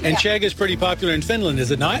well. And Chaga is pretty popular in Finland,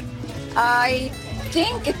 is it not? I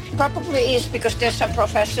think it probably is because there's some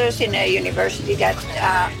professors in a university that's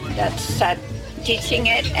teaching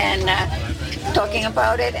it and talking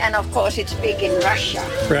about it. And, of course, it's big in Russia.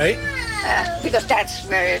 Right. Because that's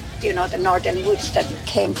where, the northern woods that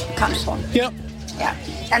comes from. Yep. Yeah.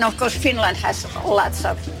 And, of course, Finland has lots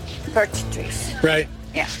of birch trees. Right.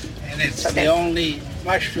 Yeah. And it's the only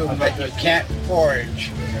mushroom that you can't forage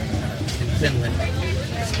in Finland.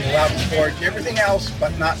 You're allowed to forage everything else,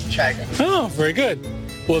 but not Chaga. Oh, very good.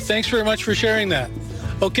 Well, thanks very much for sharing that.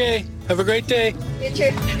 Okay, have a great day. You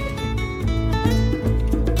too.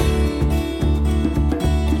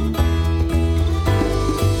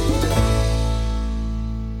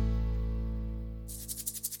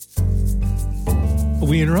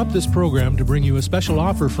 We interrupt this program to bring you a special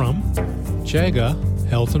offer from Chaga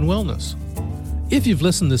Health and Wellness. If you've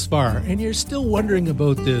listened this far and you're still wondering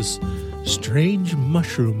about this strange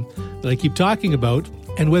mushroom that I keep talking about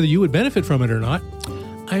and whether you would benefit from it or not,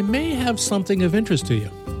 I may have something of interest to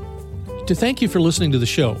you. To thank you for listening to the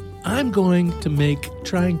show, I'm going to make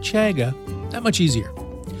trying Chaga that much easier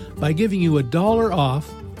by giving you $1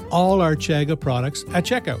 off all our Chaga products at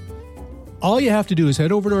checkout. All you have to do is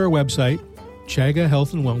head over to our website,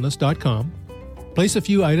 chagahealthandwellness.com, place a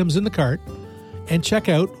few items in the cart, and check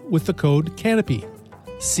out with the code Canopy,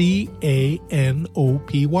 CANOPY.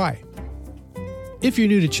 If you're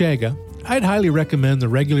new to Chaga, I'd highly recommend the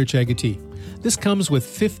regular Chaga tea. This comes with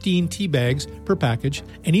 15 tea bags per package,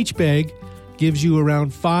 and each bag gives you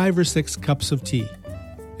around 5 or 6 cups of tea.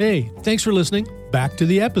 Hey, thanks for listening. Back to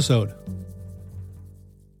the episode.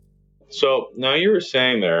 So now you were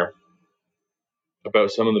saying there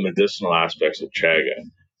about some of the medicinal aspects of Chaga,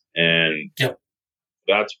 and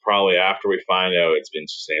that's probably after we find out it's been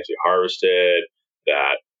sustainably harvested,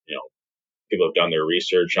 that, people have done their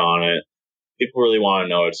research on it. People really want to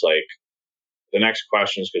know. It's like the next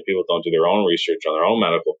question is, because people don't do their own research on their own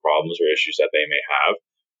medical problems or issues that they may have,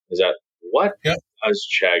 is that what does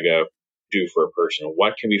Chaga do for a person?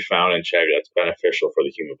 What can be found in Chaga that's beneficial for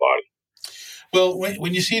the human body? Well,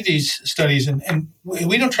 when you see these studies, and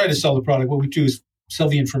we don't try to sell the product, what we do is sell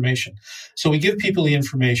the information. So we give people the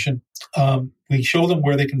information. We show them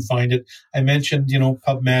where they can find it. I mentioned,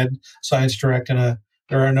 PubMed, Science Direct, and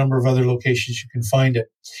there are a number of other locations you can find it.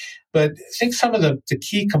 But I think some of the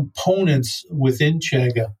key components within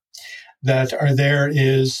Chaga that are there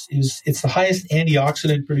is it's the highest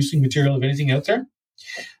antioxidant producing material of anything out there.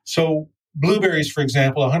 So blueberries, for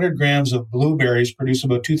example, 100 grams of blueberries produce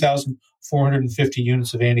about 2,450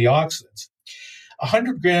 units of antioxidants.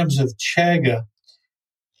 100 grams of Chaga,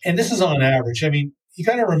 and this is on average. I mean, you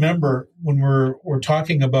got to remember when we're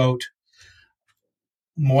talking about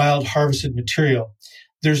wild harvested material,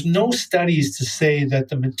 there's no studies to say that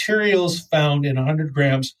the materials found in 100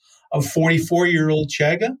 grams of 44-year-old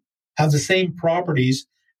Chaga have the same properties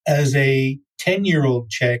as a 10-year-old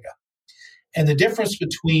Chaga. And the difference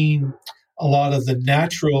between a lot of the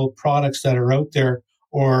natural products that are out there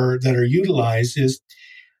or that are utilized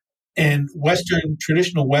and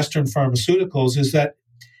traditional Western pharmaceuticals is that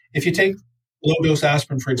if you take low-dose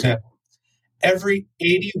aspirin, for example, every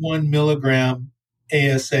 81 milligram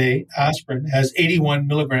ASA aspirin has 81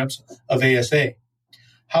 milligrams of ASA.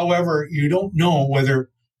 However, you don't know whether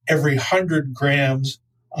every 100 grams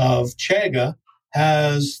of Chaga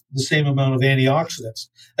has the same amount of antioxidants.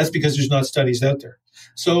 That's because there's not studies out there.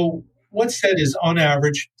 So what's said is, on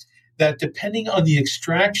average, that depending on the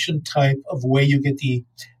extraction type of way you get the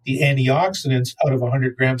antioxidants out of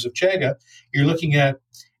 100 grams of Chaga, you're looking at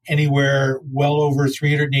anywhere well over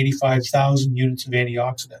 385,000 units of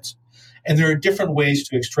antioxidants. And there are different ways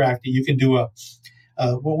to extract it. You can do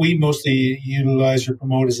what we mostly utilize or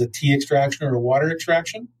promote is a tea extraction or a water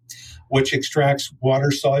extraction, which extracts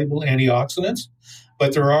water-soluble antioxidants.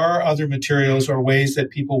 But there are other materials or ways that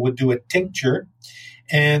people would do a tincture.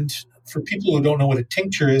 And for people who don't know what a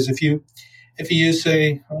tincture is, if you use,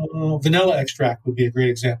 say, vanilla extract would be a great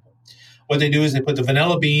example. What they do is they put the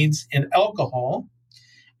vanilla beans in alcohol,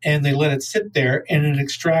 and they let it sit there, and it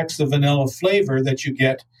extracts the vanilla flavor that you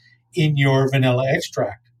get in your vanilla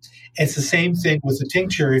extract. It's the same thing with the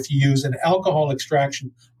tincture. If you use an alcohol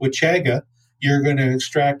extraction with Chaga, you're going to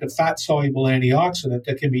extract a fat-soluble antioxidant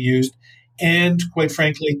that can be used. And quite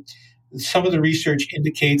frankly, some of the research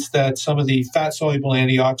indicates that some of the fat-soluble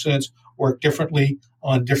antioxidants work differently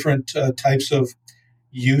on different types of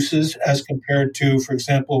uses as compared to, for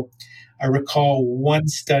example, I recall one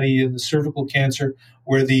study in the cervical cancer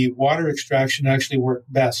where the water extraction actually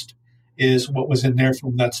worked best, is what was in there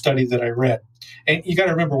from that study that I read. And you got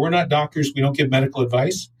to remember, we're not doctors. We don't give medical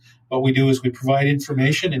advice. What we do is we provide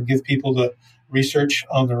information and give people the research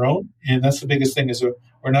on their own. And that's the biggest thing, is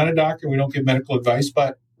we're not a doctor. We don't give medical advice.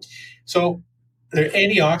 But so their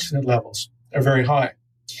antioxidant levels are very high.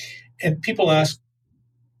 And people ask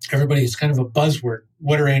everybody, it's kind of a buzzword,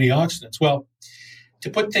 what are antioxidants? Well, to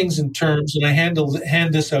put things in terms, and I hand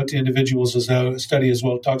this out to individuals as a study as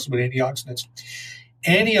well, it talks about antioxidants.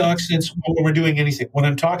 Antioxidants, when we're doing anything, when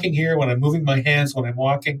I'm talking here, when I'm moving my hands, when I'm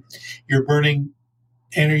walking, you're burning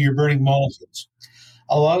molecules.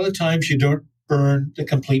 A lot of the times you don't burn the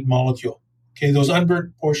complete molecule. Okay, those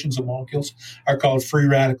unburnt portions of molecules are called free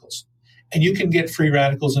radicals. And you can get free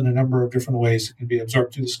radicals in a number of different ways. It can be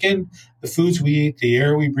absorbed through the skin, the foods we eat, the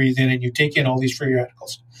air we breathe in, and you take in all these free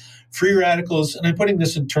radicals. Free radicals, and I'm putting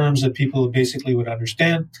this in terms that people basically would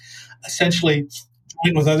understand, essentially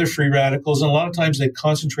join with other free radicals, and a lot of times they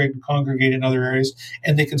concentrate and congregate in other areas,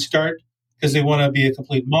 and they can start, because they want to be a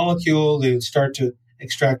complete molecule, they start to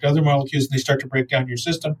extract other molecules, and they start to break down your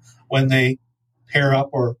system when they pair up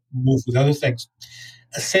or move with other things.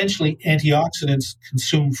 Essentially, antioxidants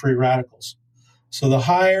consume free radicals. So the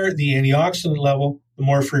higher the antioxidant level, the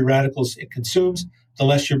more free radicals it consumes, the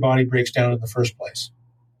less your body breaks down in the first place.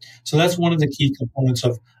 So that's one of the key components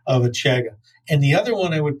of a chaga. And the other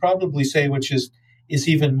one I would probably say, which is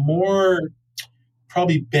even more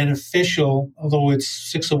probably beneficial, although it's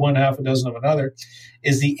 6 of one, half a dozen of another,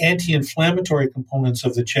 is the anti-inflammatory components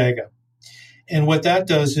of the chaga. And what that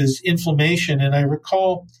does is inflammation. And I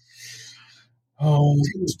recall, I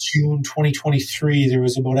think it was June 2023, there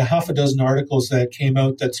was about a half a dozen articles that came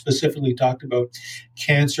out that specifically talked about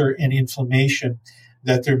cancer and inflammation,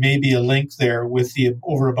 that there may be a link there with the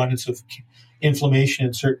overabundance of inflammation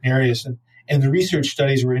in certain areas. And the research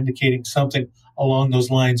studies were indicating something along those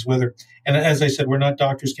lines, whether, and as I said, we're not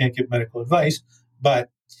doctors, can't give medical advice, but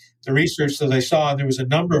the research that I saw, and there was a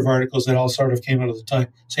number of articles that all sort of came out at the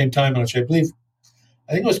same time, which I think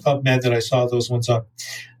it was PubMed that I saw those ones on,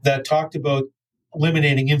 that talked about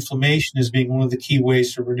eliminating inflammation as being one of the key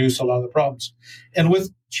ways to reduce a lot of the problems. And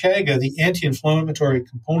with chaga, the anti-inflammatory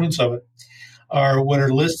components of it are what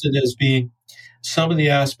are listed as being some of the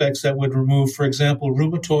aspects that would remove, for example,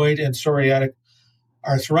 rheumatoid and psoriatic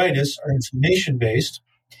arthritis are inflammation-based,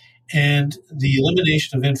 and the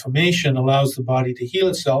elimination of inflammation allows the body to heal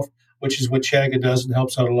itself, which is what chaga does and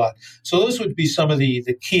helps out a lot. So those would be some of the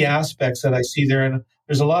key aspects that I see there. And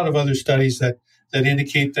there's a lot of other studies that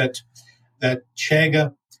indicate that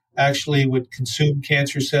chaga actually would consume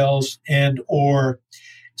cancer cells and or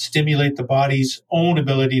stimulate the body's own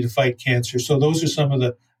ability to fight cancer. So those are some of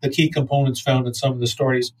the key components found in some of the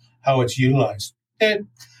stories, how it's utilized. And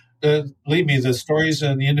believe me, the stories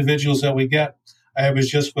and the individuals that we get, I was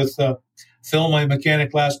just with Phil, my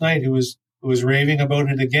mechanic last night, who was raving about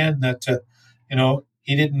it again, that,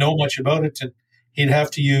 he didn't know much about it, and he'd have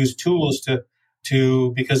to use tools to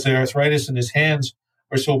because the arthritis in his hands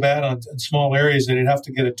were so bad on small areas that he'd have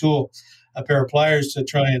to get a pair of pliers to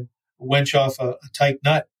try and wench off a tight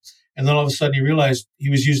nut. And then all of a sudden he realized he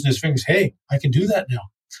was using his fingers. Hey, I can do that now.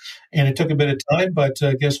 And it took a bit of time, but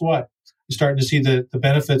guess what? You're starting to see the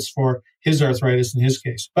benefits for his arthritis in his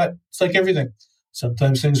case. But it's like everything.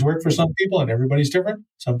 Sometimes things work for some people and everybody's different.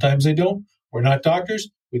 Sometimes they don't. We're not doctors.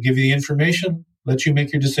 We give you the information, let you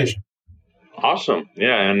make your decision. Awesome.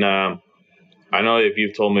 Yeah. And I know if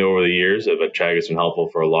you've told me over the years that chaga has been helpful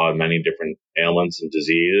for many different ailments and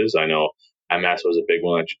diseases. I know MS was a big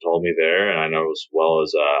one that you told me there, and I know as well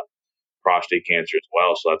as prostate cancer as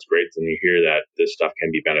well. So that's great to hear that this stuff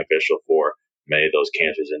can be beneficial for many of those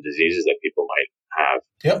cancers and diseases that people might have.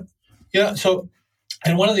 Yep. Yeah. So,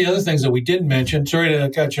 and one of the other things that we didn't mention, sorry to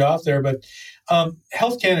cut you off there, but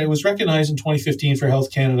Health Canada, it was recognized in 2015 for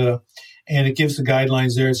Health Canada, and it gives the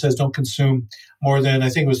guidelines there. It says don't consume more than, I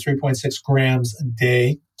think it was 3.6 grams a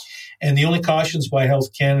day. And the only cautions by Health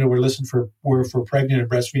Canada were for pregnant and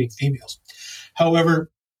breastfeeding females.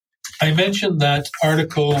 However, I mentioned that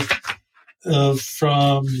article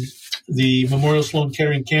from the Memorial Sloan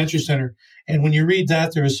Kettering Cancer Center, and when you read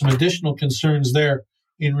that, there are some additional concerns there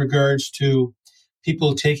in regards to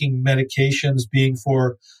people taking medications being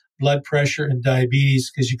for blood pressure and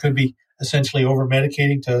diabetes, because you could be essentially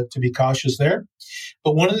over-medicating to be cautious there.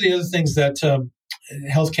 But one of the other things that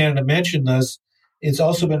Health Canada mentioned is it's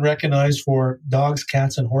also been recognized for dogs,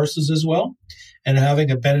 cats, and horses as well, and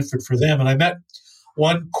having a benefit for them. And I met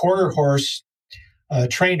one quarter horse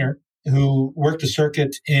trainer who worked a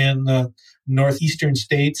circuit in the northeastern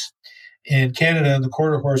states in Canada in the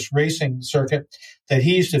quarter horse racing circuit, that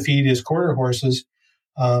he used to feed his quarter horses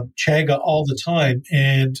chaga all the time.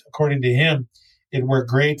 And according to him, it worked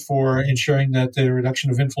great for ensuring that the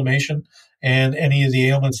reduction of inflammation and any of the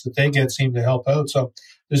ailments that they get seem to help out. So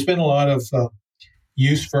there's been a lot of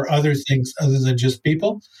use for other things other than just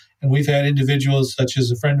people. And we've had individuals such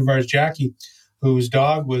as a friend of ours, Jackie, whose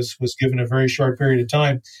dog was given a very short period of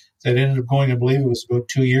time that ended up going, I believe it was about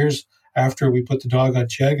 2 years after we put the dog on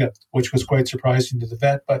chaga, which was quite surprising to the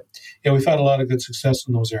vet. But yeah, we've had a lot of good success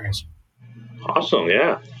in those areas. Awesome.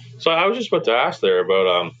 Yeah. So I was just about to ask there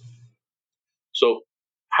about, so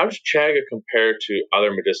how does chaga compare to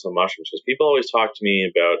other medicinal mushrooms? Because people always talk to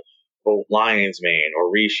me about lion's mane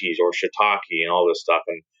or rishis or shiitake and all this stuff.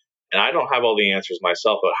 And I don't have all the answers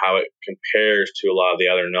myself about how it compares to a lot of the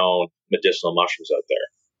other known medicinal mushrooms out there.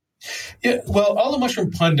 Yeah, well, all the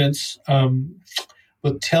mushroom pundits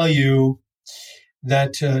will tell you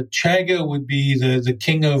that chaga would be the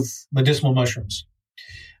king of medicinal mushrooms.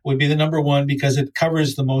 would be the number one because it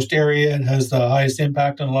covers the most area. It has the highest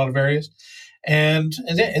impact on a lot of areas. And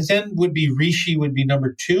then would be reishi would be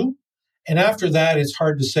number two. And after that, it's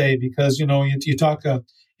hard to say because, you talk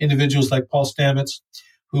individuals like Paul Stamets,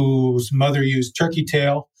 whose mother used turkey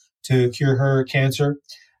tail to cure her cancer.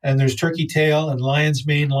 And there's turkey tail and lion's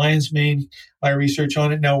mane. Lion's mane, my research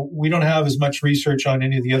on it. Now, we don't have as much research on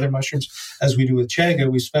any of the other mushrooms as we do with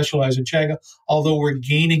chaga. We specialize in chaga, although we're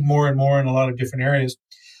gaining more and more in a lot of different areas.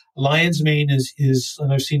 Lion's mane is,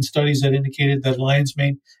 and I've seen studies that indicated that lion's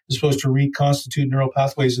mane is supposed to reconstitute neural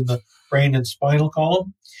pathways in the brain and spinal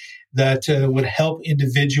column that would help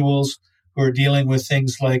individuals who are dealing with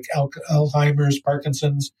things like Alzheimer's,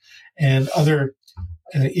 Parkinson's, and other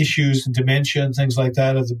issues and dementia and things like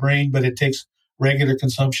that of the brain. But it takes regular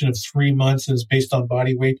consumption of 3 months and is based on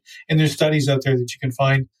body weight. And there's studies out there that you can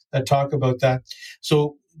find that talk about that.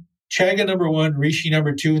 So chaga number one, reishi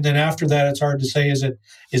number two, and then after that, it's hard to say. Is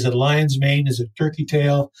it lion's mane? Is it turkey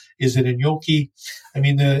tail? Is it inoki? I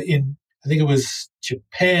mean, I think it was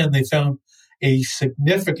Japan. They found a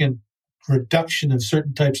significant reduction of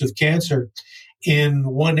certain types of cancer in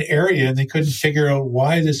one area, and they couldn't figure out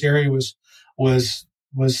why this area was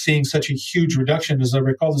seeing such a huge reduction. As I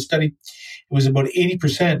recall the study, it was about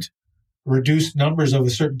 80% reduced numbers of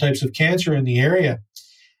certain types of cancer in the area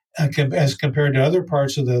as compared to other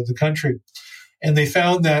parts of the country. And they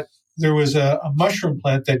found that there was a mushroom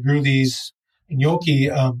plant that grew these gnocchi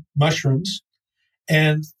mushrooms,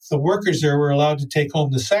 and the workers there were allowed to take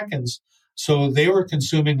home the seconds. So they were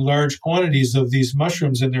consuming large quantities of these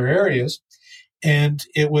mushrooms in their areas, and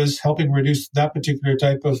it was helping reduce that particular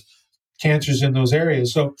type of cancers in those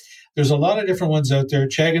areas. So there's a lot of different ones out there.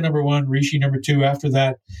 Chaga number one, reishi number two. After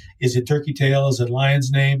that, is it turkey tail? Is it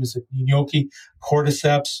lion's mane? Is it gnocchi?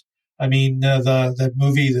 Cordyceps? I mean, that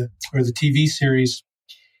movie or the TV series,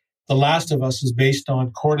 The Last of Us, is based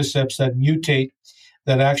on cordyceps that mutate,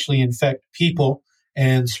 that actually infect people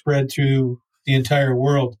and spread through the entire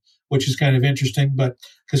world, which is kind of interesting. But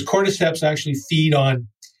because cordyceps actually feed on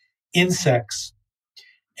insects.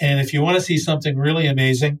 And if you want to see something really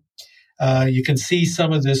amazing, you can see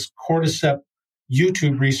some of this cordyceps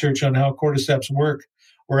YouTube research on how cordyceps work,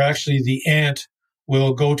 where actually the ant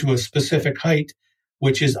will go to a specific height,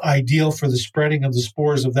 which is ideal for the spreading of the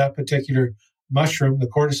spores of that particular mushroom, the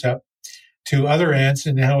cordyceps, to other ants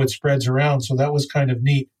and how it spreads around. So that was kind of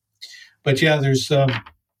neat. But yeah, there's a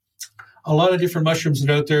lot of different mushrooms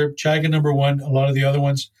that are out there. Chaga number one, a lot of the other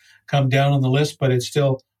ones come down on the list, but it's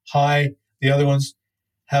still high. The other ones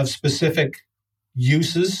have specific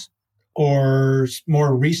uses or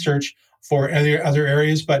more research for other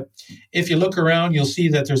areas. But if you look around, you'll see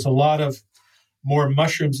that there's a lot of more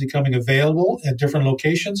mushrooms becoming available at different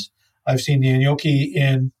locations. I've seen the gnocchi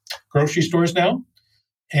in grocery stores now,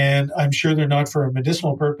 and I'm sure they're not for a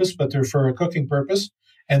medicinal purpose, but they're for a cooking purpose,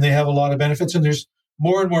 and they have a lot of benefits. And there's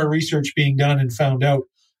more and more research being done and found out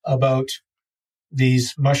about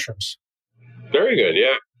these mushrooms. Very good,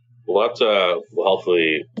 yeah. Well, that will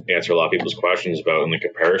hopefully answer a lot of people's questions about in the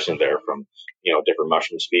comparison there from, different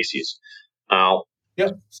mushroom species.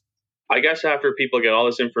 Yep. I guess after people get all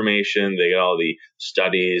this information, they get all the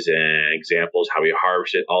studies and examples, how we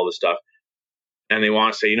harvest it, all this stuff, and they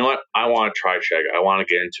want to say, you know what, I want to try chaga. I want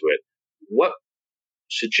to get into it. What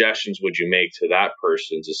suggestions would you make to that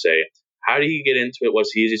person to say, how do you get into it?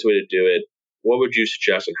 What's the easiest way to do it? What would you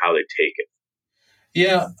suggest on how they take it?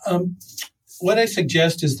 Yeah. What I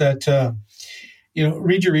suggest is that,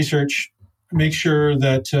 read your research, make sure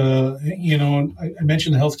that, I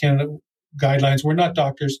mentioned the Health Canada guidelines. We're not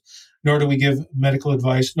doctors, nor do we give medical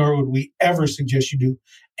advice, nor would we ever suggest you do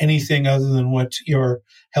anything other than what your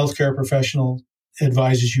healthcare professional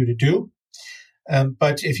advises you to do.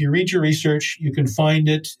 But if you read your research, you can find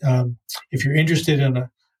it. If you're interested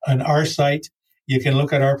on our site, you can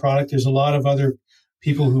look at our product. There's a lot of other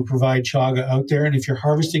people who provide chaga out there. And if you're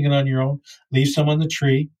harvesting it on your own, leave some on the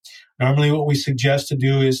tree. Normally what we suggest to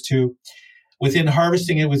do is to, within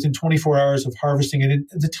 24 hours of harvesting it,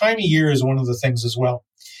 the time of year is one of the things as well.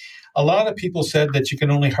 A lot of people said that you can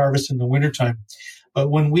only harvest in the wintertime. But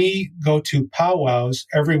when we go to powwows,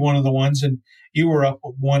 every one of the ones, and you were up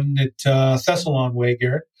one at Thessalon Way,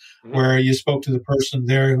 Garrett, where you spoke to the person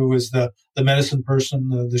there who was the medicine person,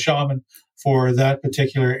 the shaman for that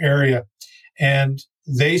particular area. And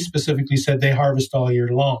they specifically said they harvest all year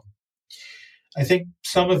long. I think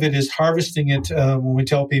some of it is harvesting it when we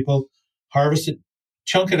tell people, harvest it,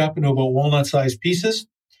 chunk it up into about walnut-sized pieces,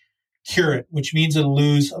 cure it, which means it'll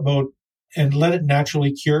lose and let it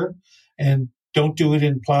naturally cure. And don't do it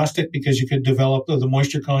in plastic because you could develop the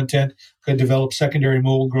moisture content, could develop secondary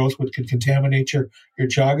mold growth, which could contaminate your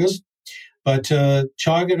chagas. But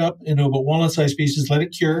chalk it up into about walnut-sized pieces, let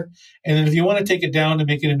it cure. And then if you want to take it down to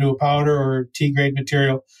make it into a powder or tea-grade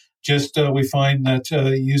material, just we find that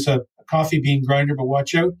use a coffee bean grinder, but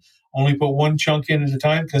watch out. Only put one chunk in at a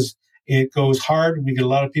time because it goes hard. And we get a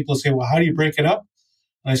lot of people say, well, how do you break it up?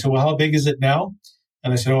 And I said, well, how big is it now?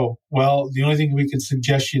 And I said, oh, well, the only thing we could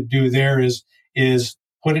suggest you do there is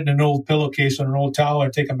put it in an old pillowcase or an old towel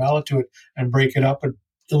and take a mallet to it and break it up and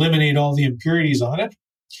eliminate all the impurities on it.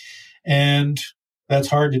 And that's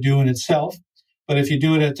hard to do in itself. But if you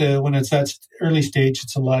do it when it's that early stage,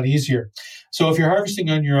 it's a lot easier. So if you're harvesting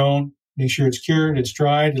on your own, make sure it's cured, it's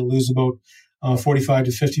dried. It'll lose about 45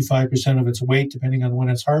 to 55% of its weight, depending on when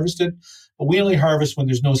it's harvested. But we only harvest when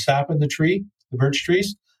there's no sap in the tree, the birch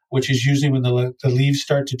trees, which is usually when the leaves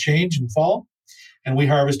start to change and fall. And we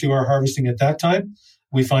do our harvesting at that time.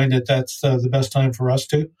 We find that that's the best time for us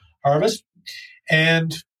to harvest.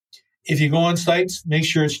 And if you go on sites, make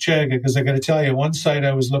sure it's Chaga, because I got to tell you, one site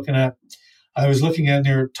I was looking at, and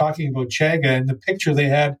they were talking about Chaga, and the picture they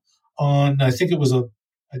had on, I think it was a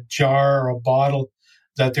jar or a bottle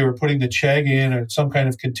that they were putting the Chaga in, or some kind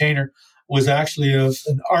of container, was actually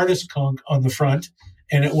an artist conch on the front,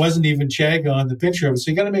 and it wasn't even Chaga on the picture of it.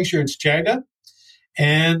 So you got to make sure it's Chaga,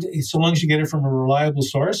 and so long as you get it from a reliable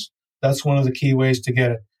source, that's one of the key ways to get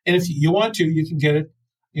it. And if you want to, you can get it,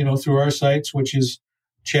 through our sites, which is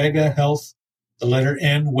Chaga Health, the letter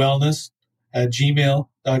N, Wellness, at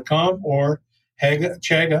gmail.com, or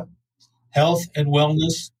Chaga Health and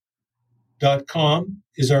Wellness.com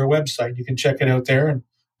is our website. You can check it out there and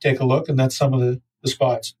take a look, and that's some of the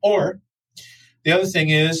spots. Or the other thing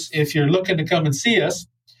is, if you're looking to come and see us,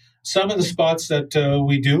 some of the spots that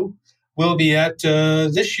we do will be at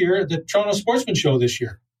this year, the Toronto Sportsman Show this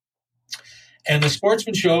year. And the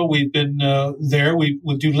Sportsman Show, we've been there. We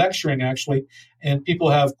do lecturing, actually, and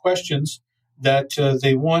people have questions that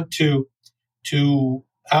they want to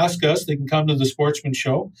ask us. They can come to the Sportsman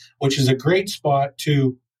Show, which is a great spot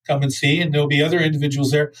to come and see, and there'll be other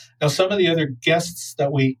individuals there. Now, some of the other guests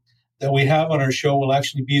that we have on our show will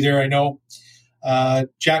actually be there. I know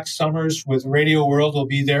Jack Summers with Radio World will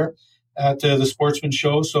be there at the Sportsman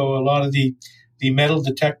Show, so a lot of the metal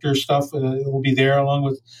detector stuff will be there, along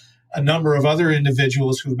with a number of other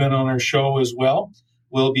individuals who've been on our show as well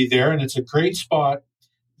will be there. And it's a great spot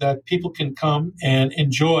that people can come and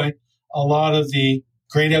enjoy a lot of the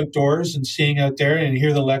great outdoors and seeing out there and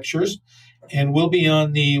hear the lectures. And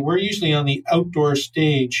we're usually on the outdoor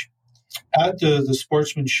stage at the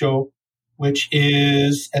Sportsman Show, which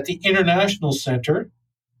is at the International Center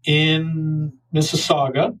in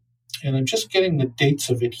Mississauga. And I'm just getting the dates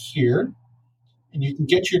of it here. And you can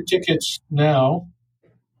get your tickets now.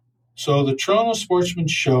 So the Toronto Sportsman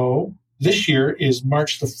Show this year is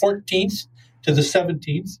March the 14th to the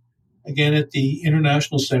 17th, again at the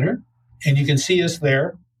International Center. And you can see us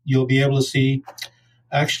there. You'll be able to see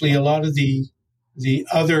actually a lot of the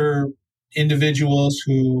other individuals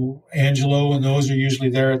who, Angelo and those are usually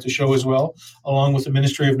there at the show as well, along with the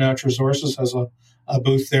Ministry of Natural Resources has a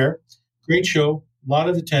booth there. Great show, a lot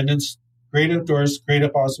of attendance, great outdoors,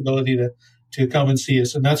 great possibility to come and see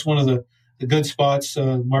us. And that's one of the good spots,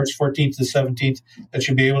 March 14th to 17th, that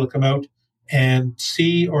you'll be able to come out and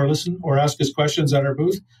see or listen or ask us questions at our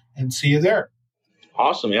booth and see you there.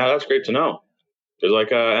 Awesome. Yeah, that's great to know. There's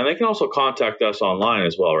and they can also contact us online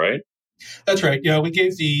as well, right? That's right. Yeah, we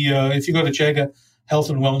gave if you go to Chaga Health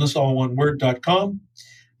and Wellness, all one word.com,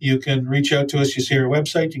 you can reach out to us. You see our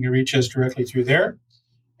website. You can reach us directly through there.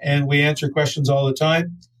 And we answer questions all the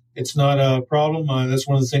time. It's not a problem. That's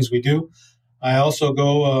one of the things we do. I also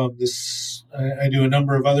go, I do a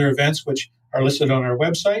number of other events which are listed on our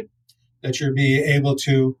website that you'll be able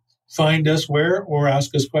to find us where or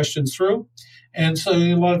ask us questions through. And so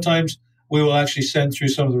a lot of times we will actually send through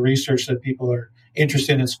some of the research that people are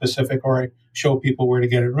interested in specific, or I show people where to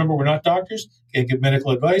get it. Remember, we're not doctors, can't give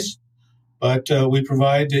medical advice, but we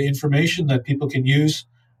provide information that people can use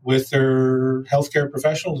with their healthcare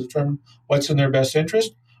professional to determine what's in their best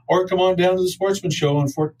interest. Or come on down to the Sportsman Show on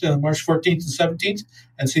March 14th and 17th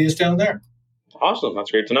and see us down there. Awesome.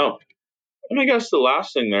 That's great to know. And I guess the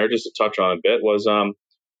last thing there, just to touch on a bit, was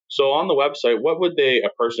so on the website, what would a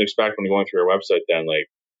person expect when going through your website then?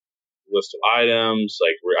 Like list of items?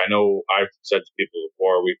 Like I know I've said to people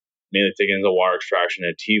before, we mainly take into water extraction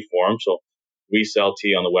in tea form. So we sell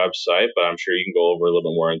tea on the website, but I'm sure you can go over a little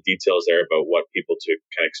bit more in details there about what people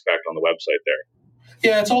can expect on the website there.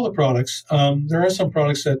 Yeah, it's all the products. There are some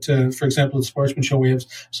products that, for example, at Sportsman Show, we have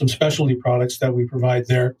some specialty products that we provide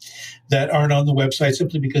there that aren't on the website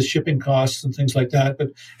simply because shipping costs and things like that.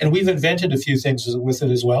 And we've invented a few things with it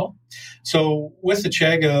as well. So with the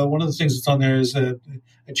Chaga, one of the things that's on there is a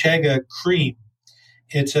Chaga cream.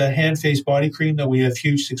 It's a hand-face body cream that we have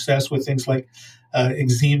huge success with, things like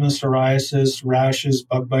eczema, psoriasis, rashes,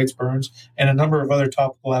 bug bites, burns, and a number of other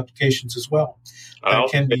topical applications as well that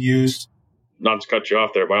can be used. Not to cut you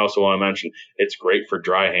off there, but I also want to mention it's great for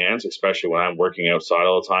dry hands, especially when I'm working outside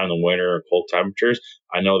all the time in the winter and cold temperatures.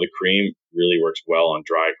 I know the cream really works well on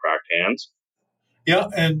dry, cracked hands. Yeah,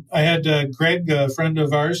 and I had Greg, a friend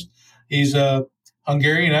of ours. He's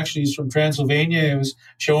Hungarian, actually. He's from Transylvania. He was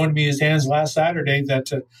showing me his hands last Saturday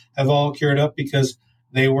that have all cured up because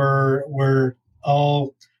they were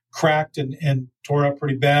all cracked and tore up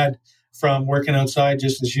pretty bad from working outside,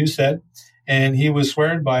 just as you said. And he was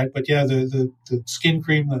swearing by it. But yeah, the skin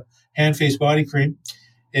cream, the hand face body cream,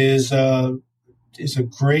 is a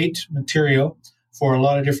great material for a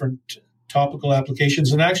lot of different topical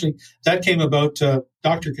applications. And actually, that came about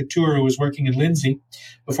Dr. Couture, who was working in Lindsay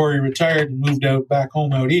before he retired and moved back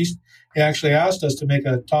home out east. He actually asked us to make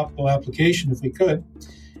a topical application if we could.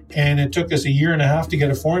 And it took us 1.5 years to get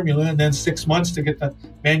a formula and then 6 months to get the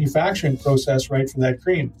manufacturing process right for that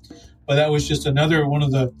cream. But that was just another one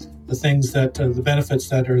of the things that the benefits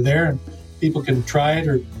that are there, and people can try it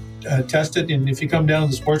or test it. And if you come down to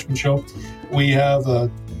the Sportsman Show, we have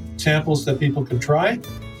samples that people can try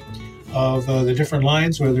of the different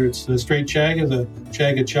lines, whether it's the straight Chaga, the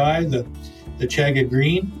Chaga Chai, the Chaga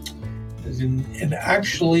Green, and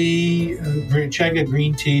actually Chaga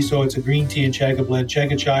Green Tea. So it's a green tea and Chaga blend.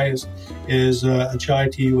 Chaga Chai is a chai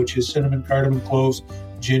tea, which is cinnamon, cardamom, cloves,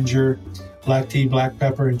 ginger, black tea, black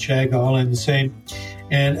pepper, and Chaga all in the same.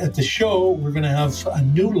 And at the show, we're going to have a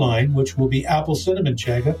new line, which will be apple cinnamon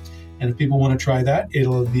Chaga. And if people want to try that,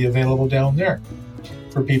 it'll be available down there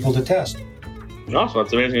for people to test. Awesome.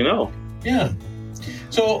 That's amazing to know. Yeah.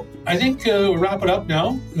 So I think we'll wrap it up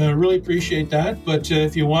now. Really appreciate that. But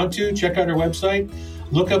if you want to, check out our website,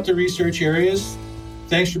 look up the research areas.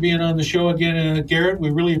 Thanks for being on the show again, Garrett. We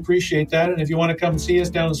really appreciate that. And if you want to come and see us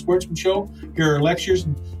down at the Sportsman Show, here are lectures.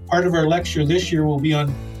 And part of our lecture this year will be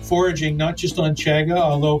on foraging, not just on Chaga,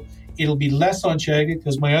 although it'll be less on Chaga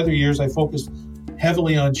because my other years I focused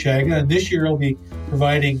heavily on Chaga. And this year I'll be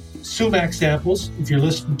providing sumac samples. If you're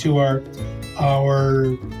listening to our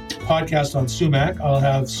podcast on sumac, I'll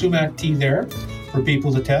have sumac tea there for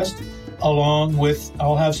people to test, along with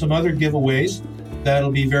I'll have some other giveaways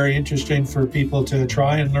that'll be very interesting for people to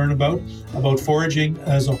try and learn about foraging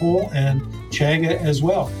as a whole and Chaga as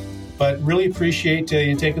well. But really appreciate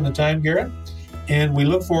you taking the time, Garrett. And we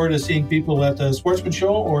look forward to seeing people at the Sportsman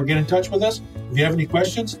Show or get in touch with us. If you have any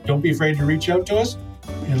questions, don't be afraid to reach out to us.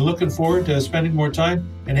 And looking forward to spending more time.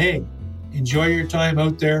 And hey, enjoy your time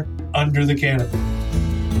out there under the canopy.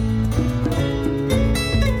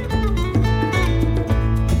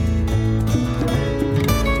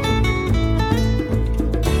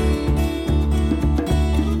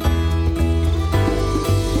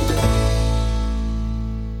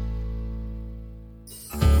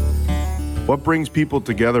 What brings people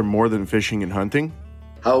together more than fishing and hunting?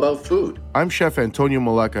 How about food? I'm Chef Antonio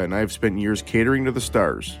Maleka, and I have spent years catering to the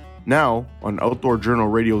stars. Now, on Outdoor Journal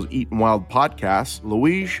Radio's Eatin' Wild podcast,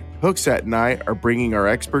 Louise, Hooksett, and I are bringing our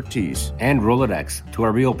expertise and Rolodex to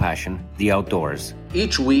our real passion, the outdoors.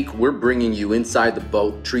 Each week, we're bringing you inside the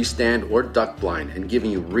boat, tree stand, or duck blind and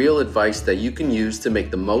giving you real advice that you can use to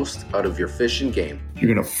make the most out of your fishing game.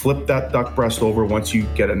 You're going to flip that duck breast over once you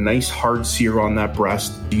get a nice hard sear on that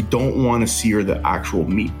breast. You don't want to sear the actual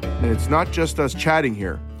meat. And it's not just us chatting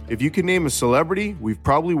here. If you can name a celebrity, we've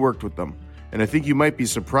probably worked with them. And I think you might be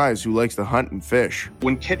surprised who likes to hunt and fish.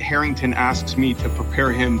 When Kit Harington asks me to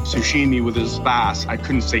prepare him sashimi with his bass, I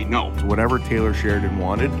couldn't say no. So whatever Taylor Sheridan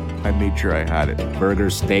wanted, I made sure I had it.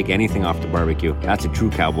 Burgers, steak, anything off the barbecue. That's a true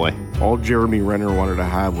cowboy. All Jeremy Renner wanted to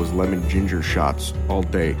have was lemon ginger shots all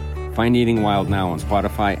day. Find Eating Wild now on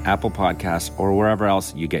Spotify, Apple Podcasts, or wherever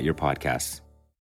else you get your podcasts.